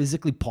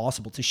physically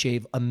possible to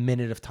shave a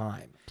minute of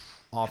time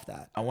off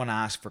that. I want to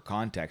ask for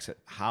context.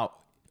 How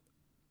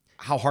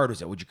hard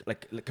was it? Would you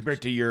like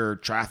compared to your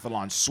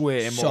triathlon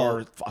swim So,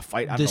 or a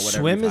fight? I don't The know,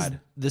 whatever swim you've is had.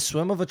 the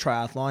swim of a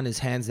triathlon is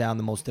hands down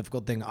the most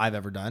difficult thing I've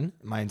ever done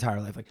in my entire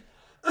life. Like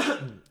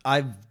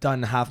I've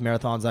done half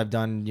marathons. I've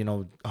done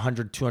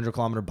 100, 200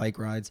 kilometer bike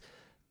rides.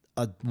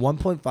 A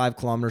 1.5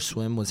 kilometer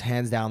swim was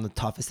hands down the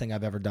toughest thing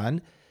I've ever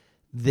done.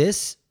 The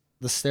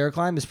stair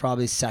climb is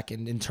probably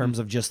second in terms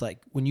of just like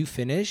when you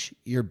finish,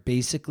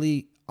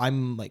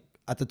 I'm like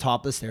at the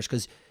top of the stairs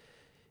because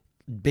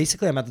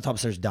basically I'm at the top of the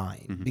stairs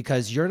dying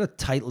because you're in a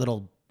tight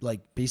little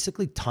like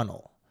basically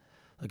tunnel,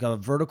 like a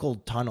vertical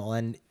tunnel,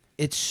 and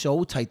it's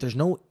so tight. There's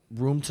no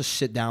room to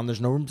sit down.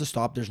 There's no room to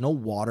stop. There's no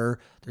water.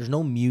 There's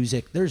no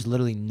music. There's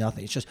literally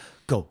nothing. It's just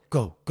go,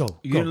 go, go.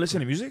 You go. didn't listen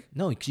to music?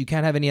 No, because you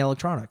can't have any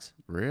electronics.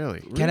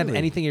 Really? You can't have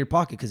anything in your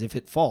pocket because if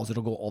it falls,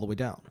 it'll go all the way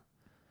down.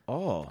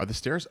 Oh, Are the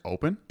stairs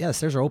open? Yeah, the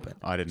stairs are open.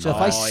 I didn't So know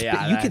if I that. spit,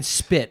 yeah, you that- can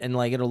spit and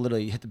like it'll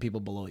literally hit the people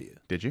below you.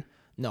 Did you?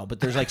 No, but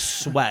there's like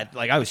sweat.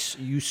 Like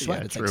you sweat.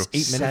 Yeah, it's true. like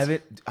 8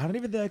 minutes. I don't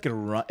even think I could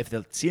run if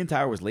the CN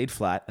Tower was laid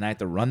flat and I had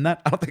to run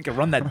that. I don't think I could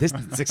run that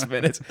distance in 6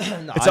 minutes.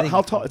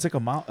 How tall? It's like a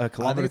I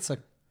kilometer. think it's like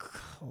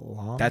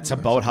kilometer. That's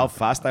about how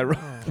fast I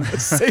run.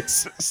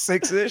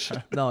 six-ish.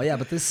 No, yeah,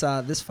 but this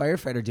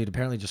firefighter dude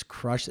apparently just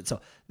crushed it.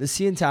 So the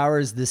CN Tower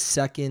is the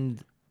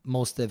second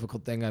most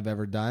difficult thing I've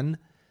ever done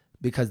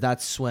because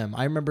that's swim.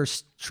 I remember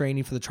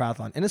training for the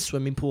triathlon in a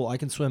swimming pool. I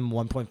can swim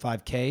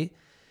 1.5K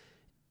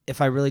if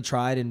I really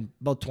tried in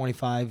about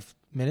 25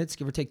 minutes,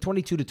 give or take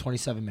 22 to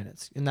 27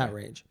 minutes in that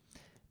range.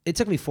 It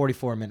took me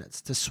 44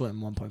 minutes to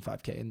swim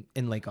 1.5K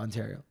in Lake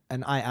Ontario,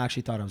 and I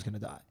actually thought I was going to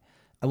die.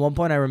 At one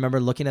point, I remember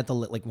looking at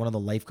one of the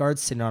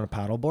lifeguards sitting on a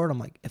paddleboard. I'm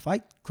like, if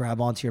I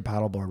grab onto your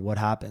paddleboard, what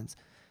happens?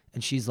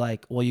 And she's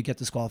like, well, you get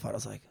disqualified. I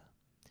was like,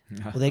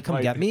 will they come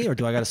get me or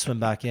do I got to swim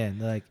back in?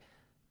 They're like,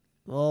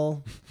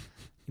 well,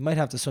 you might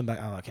have to swim back.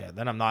 Oh, okay.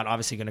 Then I'm not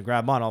obviously going to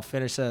grab on. I'll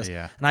finish this.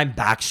 Yeah. And I'm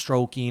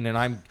backstroking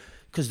and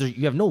because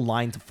you have no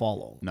line to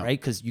follow, No. right?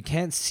 Because you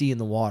can't see in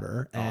the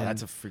water. Oh, And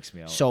that's what freaks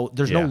me out. so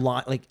there's no Yeah.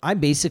 line. Like I'm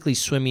basically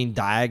swimming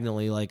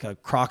diagonally like a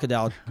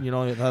crocodile. You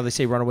know how they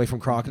say run away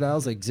from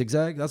crocodiles, like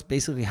zigzag? That's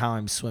basically how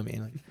I'm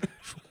swimming. Like,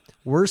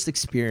 worst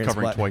experience.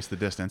 Covering but twice the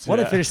distance. when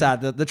I finished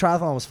that, the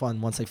triathlon was fun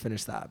once I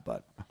finished that.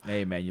 But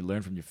Hey man, you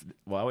learn from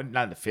your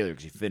not the failure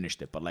because you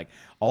finished it, but like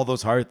all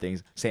those hard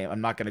things. Same. I'm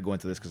not gonna go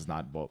into this because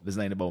this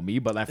ain't about me.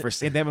 But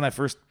same thing with my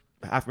first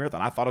half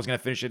marathon. I thought I was gonna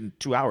finish it in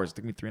 2 hours. It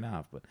took me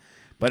 3.5.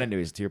 But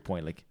anyways, to your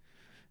point, like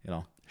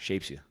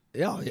shapes you.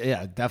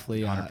 yeah,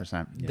 definitely,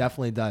 100%.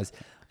 definitely does.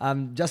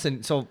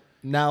 Justyn, so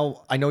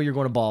now I know you're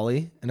going to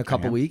Bali in a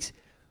couple am. weeks.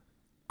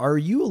 Are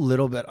you a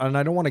little bit? And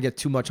I don't want to get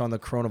too much on the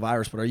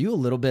coronavirus, but are you a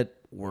little bit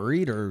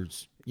worried or,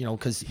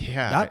 because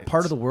Yeah, that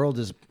part of the world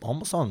is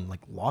almost on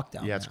like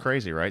lockdown. Yeah, it's now.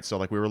 crazy, right? So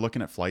like we were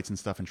looking at flights and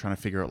stuff and trying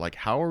to figure out like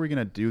how are we going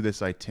to do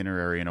this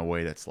itinerary in a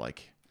way that's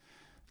like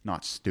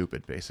not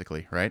stupid,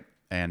 basically, right?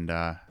 And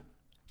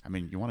I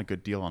mean, you want a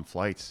good deal on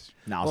flights.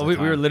 Well, we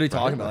were literally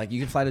talking about like you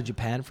can fly to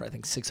Japan for I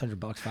think $600,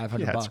 $500.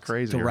 Yeah, it's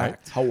crazy,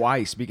 direct. right?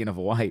 Hawaii. Speaking of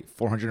Hawaii,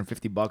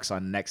 $450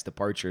 on next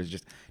departures.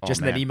 Just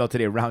in that email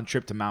today, round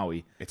trip to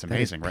Maui. It's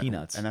amazing, right?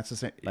 Peanuts. And that's the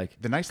same. Like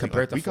the nice thing,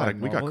 compared like,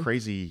 to we got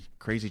normally?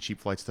 crazy cheap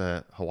flights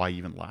to Hawaii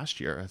even last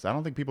year. I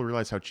don't think people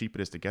realize how cheap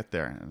it is to get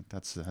there. And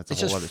that's a It's whole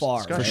just other far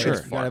discussion. for sure.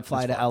 It's You gotta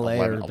fly It's to far. LA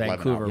 11 or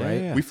Vancouver, hours.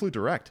 right? Yeah. We flew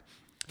direct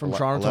From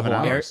Toronto to 11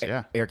 Hawaii. hours.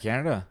 Yeah. Air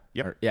Canada.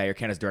 Yep. Yeah, Air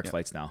Canada's direct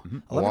flights now.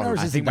 11 hours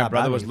I isn't think my that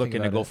brother bad was when you think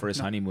looking to about go it. for his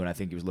honeymoon. I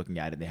think he was looking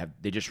at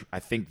it. I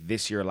think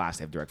this year last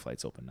they have direct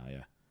flights open now.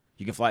 Yeah,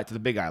 you can fly to the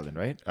Big Island,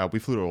 right? We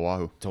flew to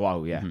Oahu. To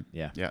Oahu. Yeah,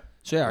 yeah. Yeah.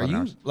 So yeah, are 11 you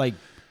hours. like,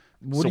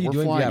 what So are you we're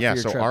doing? flying, for yeah.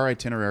 your So trip? our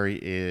itinerary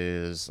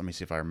is, let me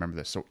see if I remember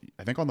this. So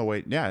I think on the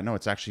way, no,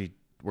 it's actually,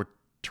 we're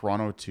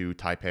Toronto to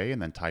Taipei and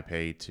then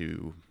Taipei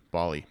to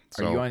Bali.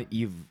 So, Are you on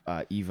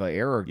Eva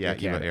Air or yeah, Air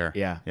Canada? Eva Air.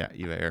 Yeah. Yeah,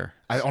 Eva Air.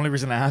 The only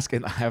reason I ask,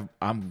 and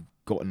I'm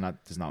going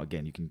now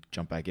again. You can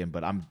jump back in,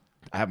 but I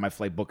have my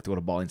flight booked to go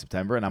to Bali in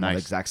September, and I'm on the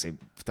Nice. exact same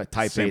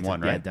Taipei. Same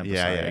one, right? Denver,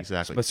 Yeah, sorry, yeah,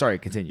 exactly. But sorry,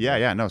 continue.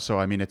 Yeah. No. So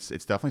I mean, it's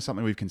definitely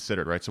something we've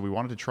considered, right? So we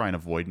wanted to try and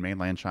avoid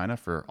mainland China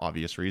for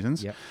obvious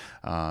reasons. Yep.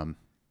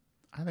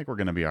 I think we're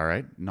going to be all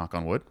right. Knock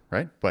on wood,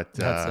 right? But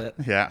That's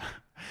it. Yeah.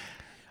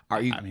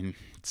 Are you? I mean,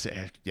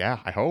 yeah.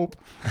 I hope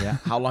Yeah.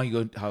 How long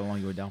you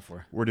go down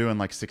for? we're doing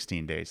like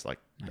 16 days, like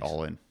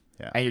all in.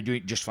 Yeah. And you're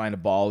just flying to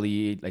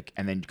Bali, like,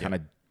 and then kind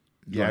of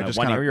Just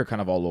one kinda- area, or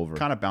kind of all over.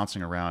 Kind of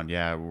bouncing around.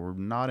 Yeah, we're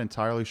not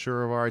entirely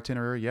sure of our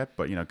itinerary yet,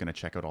 but going to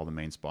check out all the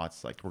main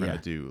spots. Like we're going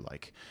to do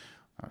like,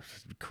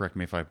 correct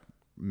me if I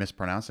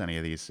mispronounce any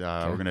of these.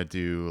 We're going to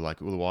do like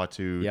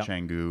Uluwatu, Yep.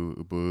 Canggu,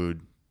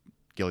 Ubud,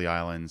 Gili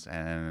Islands,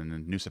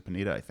 and Nusa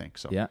Penida, I think.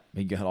 So Yeah,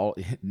 you got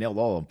nailed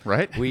all of them.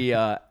 Right? We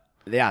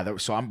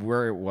so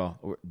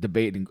we're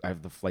debating. I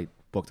have the flight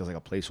booked as like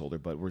a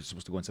placeholder, but we're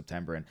supposed to go in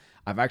September. And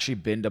I've actually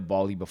been to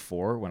Bali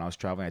before when I was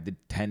traveling. I did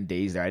 10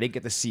 days there. I didn't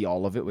get to see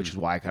all of it, which is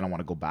why I kind of want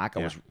to go back.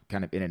 I was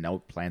kind of in and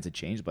out. Plans had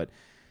changed, but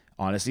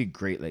honestly,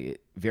 great. Like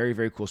very,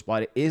 very cool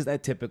spot. It is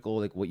that typical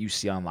like what you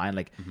see online.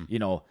 Like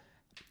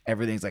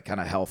everything's like kind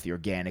of healthy,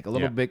 organic, a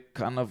little bit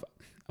kind of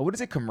I wouldn't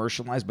say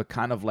commercialized, but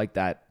kind of like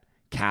that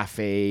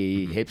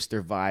cafe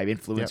hipster vibe,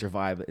 influencer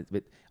vibe.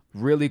 But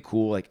really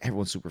cool. Like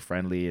everyone's super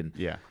friendly and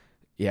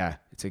yeah,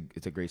 it's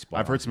a great spot.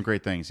 I've heard some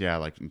great things. Yeah,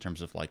 like in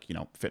terms of like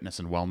fitness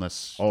and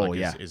wellness. Oh, like,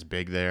 yeah. is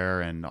big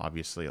there, and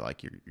obviously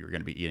like you're going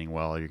to be eating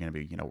well. You're going to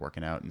be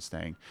working out and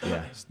staying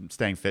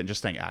fit and just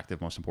staying active.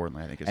 Most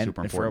importantly, I think is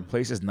super and for a important.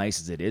 place as nice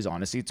as it is,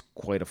 honestly, it's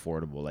quite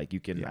affordable. Like you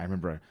can, I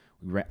remember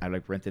I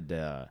rented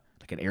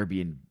like an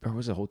Airbnb or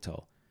was it a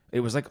hotel? It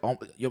was like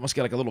you almost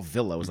get like a little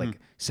villa. It was like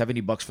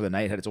 $70 for the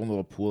night. It had its own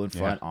little pool in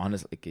front.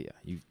 Honestly, like,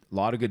 a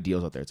lot of good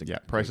deals out there. It's a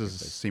great prices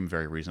place. seem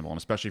very reasonable, and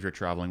especially if you're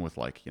traveling with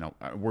like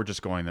we're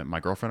just going that my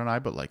girlfriend and I,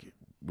 but like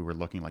we were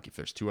looking like if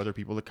there's two other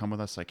people that come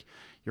with us, like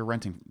you're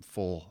renting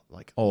full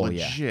like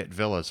legit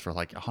villas for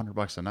like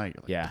 $100 a night.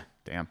 You're like,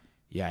 damn.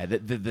 Yeah,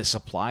 the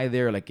supply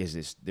there like is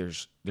this.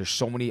 There's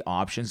so many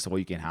options to what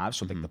you can have.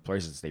 So like the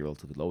prices stay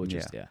relatively low. It's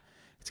just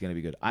it's gonna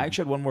be good. I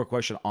actually had one more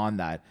question on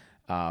that.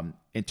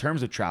 In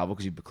terms of travel,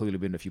 because you've clearly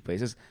been to a few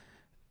places,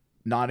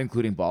 not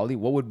including Bali,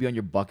 what would be on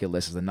your bucket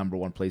list as the number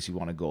one place you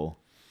want to go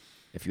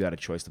if you had a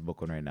choice to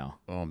book one right now?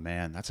 Oh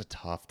man, that's a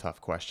tough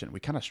question. We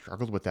kind of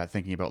struggled with that,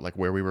 thinking about like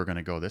where we were going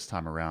to go this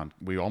time around.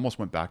 We almost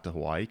went back to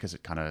Hawaii because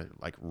it kind of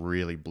like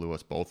really blew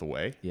us both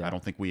away. Yeah. I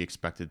don't think we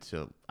expected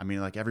to. I mean,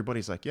 like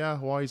everybody's like, yeah,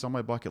 Hawaii's on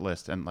my bucket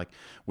list, and like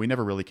we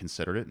never really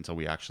considered it until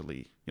we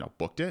actually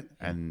booked it,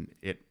 and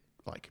it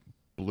like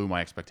blew my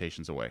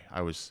expectations away.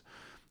 I was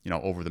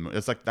over the moon.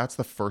 It's like that's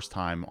the first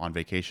time on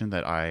vacation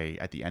that I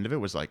at the end of it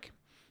was like,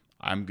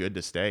 I'm good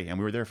to stay, and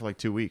we were there for like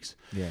 2 weeks.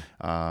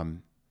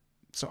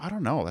 So I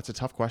don't know. That's a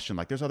tough question.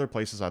 Like there's other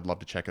places I'd love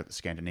to check out, the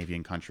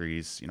Scandinavian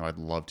countries. I'd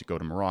love to go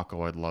to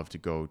Morocco. I'd love to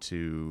go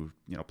to,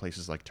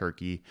 places like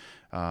Turkey.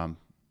 But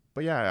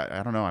yeah,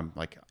 I don't know. I'm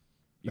like,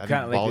 I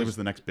think Bali was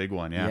the next big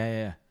one. Yeah.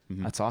 Yeah.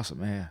 That's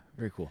awesome. Yeah.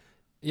 Very cool.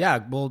 Yeah.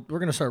 Well, we're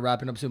going to start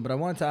wrapping up soon, but I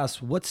wanted to ask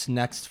what's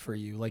next for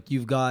you? Like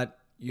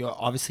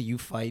obviously you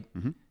fight,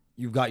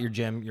 you've got your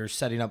gym, you're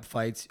setting up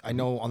fights. I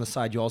know on the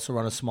side, you also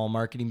run a small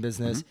marketing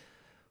business.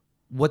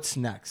 What's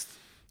next?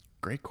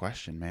 Great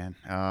question, man.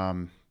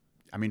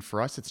 I mean,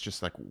 for us, it's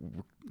just like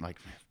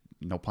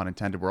no pun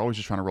intended. We're always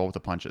just trying to roll with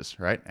the punches,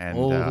 right? And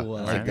I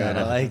like that.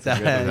 I like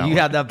that. that You one.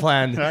 had that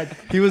planned.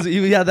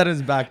 He had that in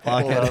his back Pull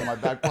it pocket. out of my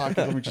back pocket.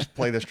 Let me just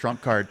play this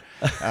trump card.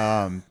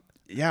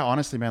 Yeah,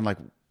 honestly, man, like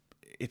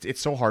it's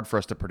so hard for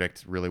us to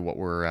predict really what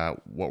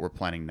we're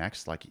planning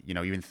next. Like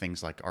even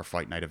things like our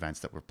fight night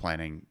events that we're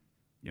planning,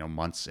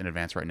 months in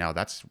advance right now.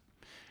 That's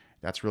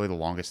really the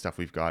longest stuff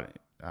we've got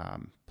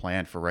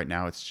plan for right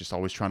now. It's just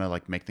always trying to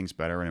like make things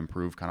better and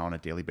improve kind of on a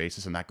daily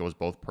basis. And that goes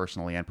both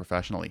personally and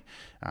professionally.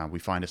 We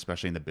find,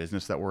 especially in the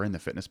business that we're in, the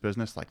fitness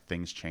business, like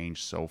things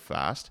change so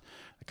fast.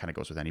 It kind of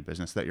goes with any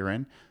business that you're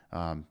in.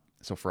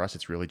 So for us,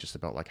 it's really just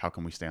about like, how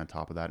can we stay on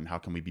top of that and how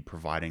can we be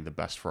providing the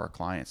best for our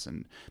clients?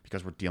 And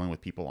because we're dealing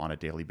with people on a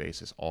daily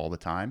basis all the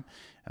time,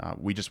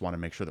 we just want to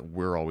make sure that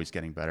we're always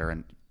getting better.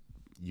 And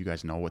you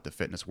guys know what the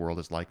fitness world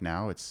is like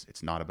now.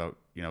 It's not about,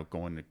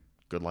 going to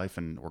Good Life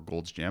or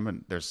Gold's Gym,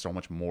 and there's so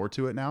much more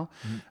to it now.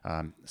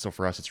 So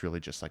for us, it's really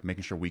just like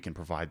making sure we can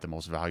provide the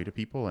most value to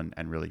people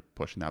and really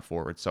pushing that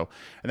forward. So,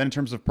 and then in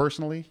terms of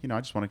personally, I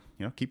just want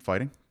to, keep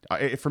fighting.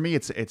 For me,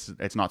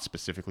 it's not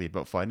specifically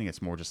about fighting.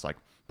 It's more just like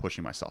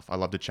pushing myself. I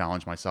love to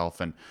challenge myself.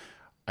 And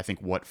I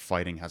think what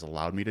fighting has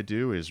allowed me to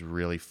do is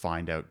really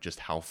find out just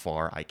how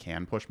far I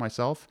can push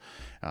myself.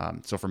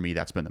 So for me,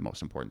 that's been the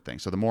most important thing.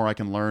 So the more I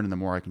can learn and the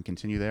more I can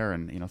continue there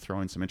and, throw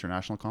in some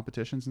international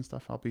competitions and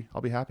stuff,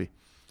 I'll be happy.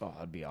 Oh,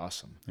 that'd be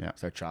awesome. Yeah.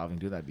 Start traveling,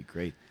 do that'd be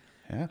great.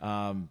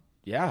 Yeah.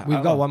 Yeah.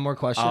 We've got one more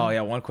question. Oh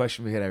yeah. One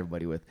question we hit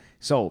everybody with.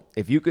 So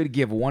if you could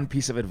give one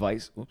piece of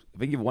advice,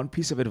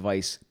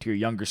 to your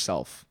younger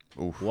self,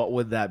 what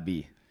would that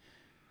be?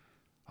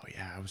 Oh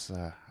yeah. I was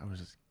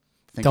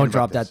thinking Don't about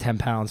drop this. that 10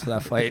 pounds for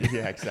that fight.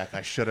 Yeah, exactly.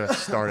 I should have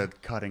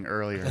started cutting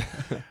earlier.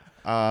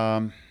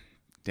 Damn,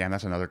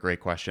 that's another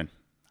great question.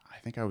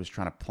 I think I was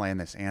trying to plan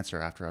this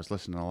answer after I was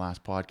listening to the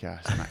last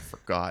podcast and I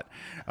forgot.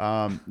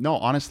 No,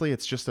 honestly,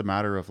 it's just a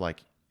matter of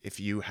like, if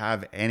you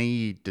have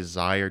any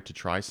desire to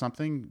try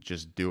something,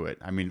 just do it.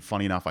 I mean,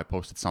 funny enough, I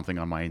posted something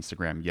on my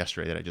Instagram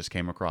yesterday that I just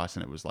came across,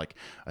 and it was like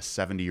a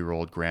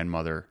 70-year-old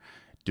grandmother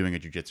doing a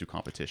jiu-jitsu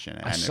competition.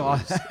 And I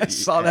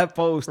saw that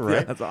post. Right?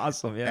 Yeah, that's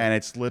awesome. Yeah. And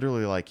it's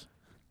literally like,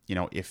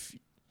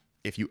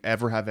 if you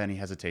ever have any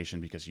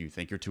hesitation because you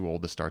think you're too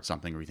old to start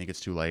something or you think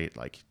it's too late,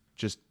 like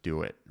just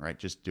do it, right?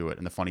 Just do it.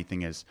 And the funny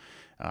thing is,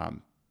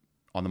 on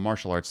the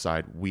martial arts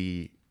side,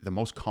 the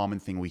most common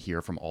thing we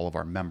hear from all of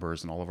our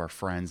members and all of our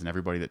friends and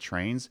everybody that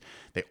trains,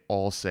 they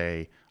all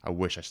say, I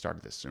wish I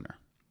started this sooner.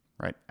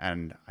 Right.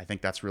 And I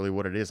think that's really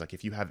what it is. Like,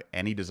 if you have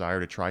any desire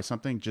to try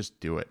something, just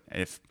do it.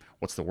 And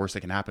what's the worst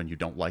that can happen? You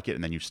don't like it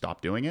and then you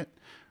stop doing it.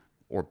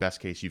 Or best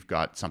case, you've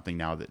got something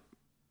now that,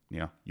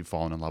 you've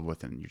fallen in love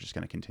with and you're just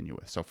going to continue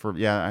with. So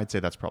I'd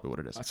say that's probably what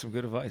it is. That's some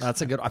good advice. I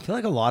feel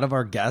like a lot of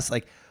our guests,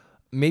 like,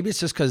 maybe it's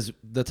just because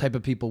the type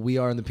of people we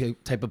are and the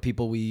type of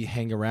people we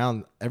hang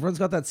around, everyone's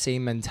got that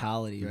same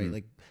mentality, right?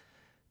 Like,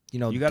 you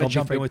got to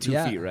jump in with 2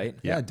 feet, right?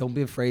 Yeah. Don't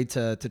be afraid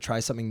to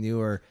try something new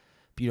or,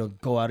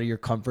 go out of your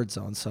comfort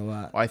zone.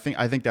 So I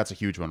think that's a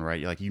huge one,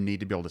 right? Like, you need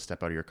to be able to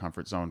step out of your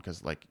comfort zone.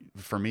 Cause like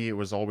for me, it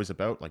was always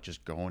about like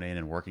just going in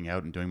and working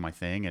out and doing my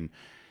thing. And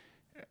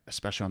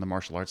especially on the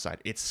martial arts side,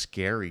 it's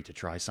scary to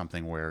try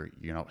something where,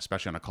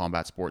 especially on a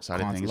combat sports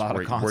side of things,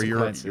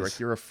 where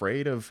you're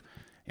afraid of,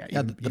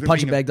 the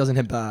punching bag doesn't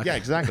hit back. Yeah,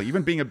 exactly.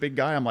 Even being a big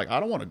guy, I'm like, I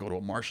don't want to go to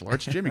a martial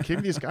arts gym. You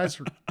kidding me? These guys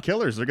are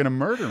killers. They're going to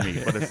murder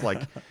me. But it's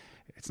like,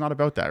 it's not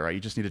about that, right?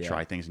 You just need to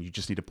try things and you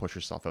just need to push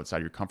yourself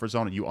outside your comfort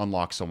zone and you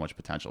unlock so much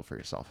potential for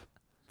yourself.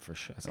 For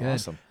sure. That's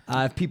awesome.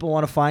 awesome. If people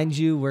want to find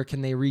you, where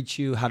can they reach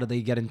you? How do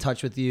they get in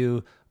touch with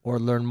you or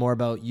learn more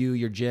about you,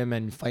 your gym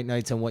and fight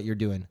nights and what you're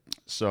doing?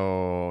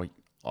 So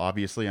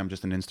obviously I'm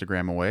just an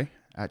Instagram away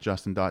at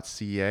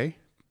justin.ca,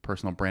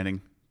 personal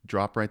branding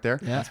drop right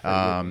there.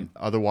 Yeah.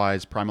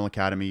 Otherwise, Primal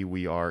Academy,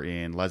 we are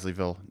in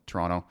Leslieville,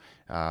 Toronto.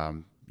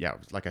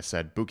 Like I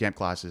said, boot camp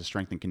classes,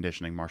 strength and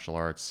conditioning, martial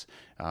arts,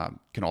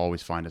 can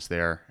always find us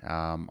there.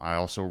 I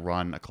also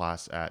run a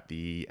class at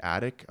the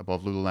Attic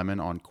above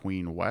Lululemon on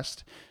Queen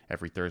West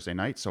every Thursday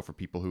night. So for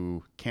people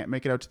who can't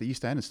make it out to the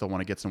East End and still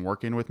want to get some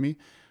work in with me,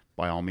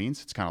 by all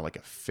means, it's kind of like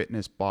a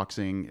fitness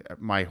boxing.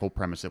 My whole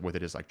premise with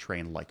it is like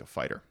train like a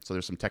fighter. So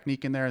there's some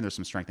technique in there and there's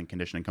some strength and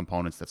conditioning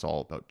components that's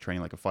all about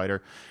training like a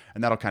fighter.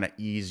 And that'll kind of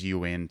ease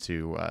you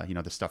into,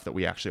 the stuff that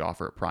we actually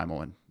offer at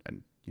Primal. And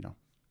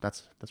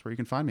that's where you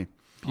can find me.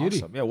 Beauty.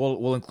 Awesome. Yeah,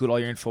 we'll include all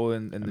your info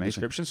in the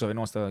description. So if anyone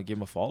wants to give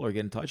him a follow or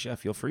get in touch,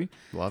 feel free.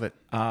 Love it.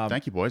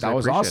 Thank you, boys. That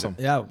was awesome.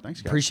 It. Yeah. Thanks,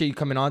 guys. Appreciate you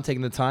coming on,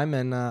 taking the time,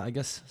 and I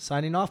guess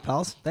signing off,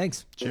 pals.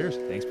 Thanks. Cheers.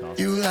 Thanks, pals.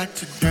 You like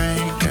to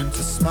drink and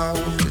to smoke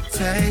to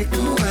take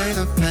away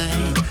the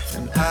pain.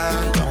 And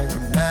I don't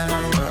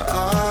remember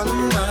all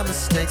of my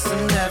mistakes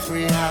and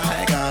every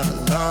high got a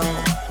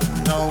low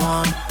with no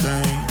one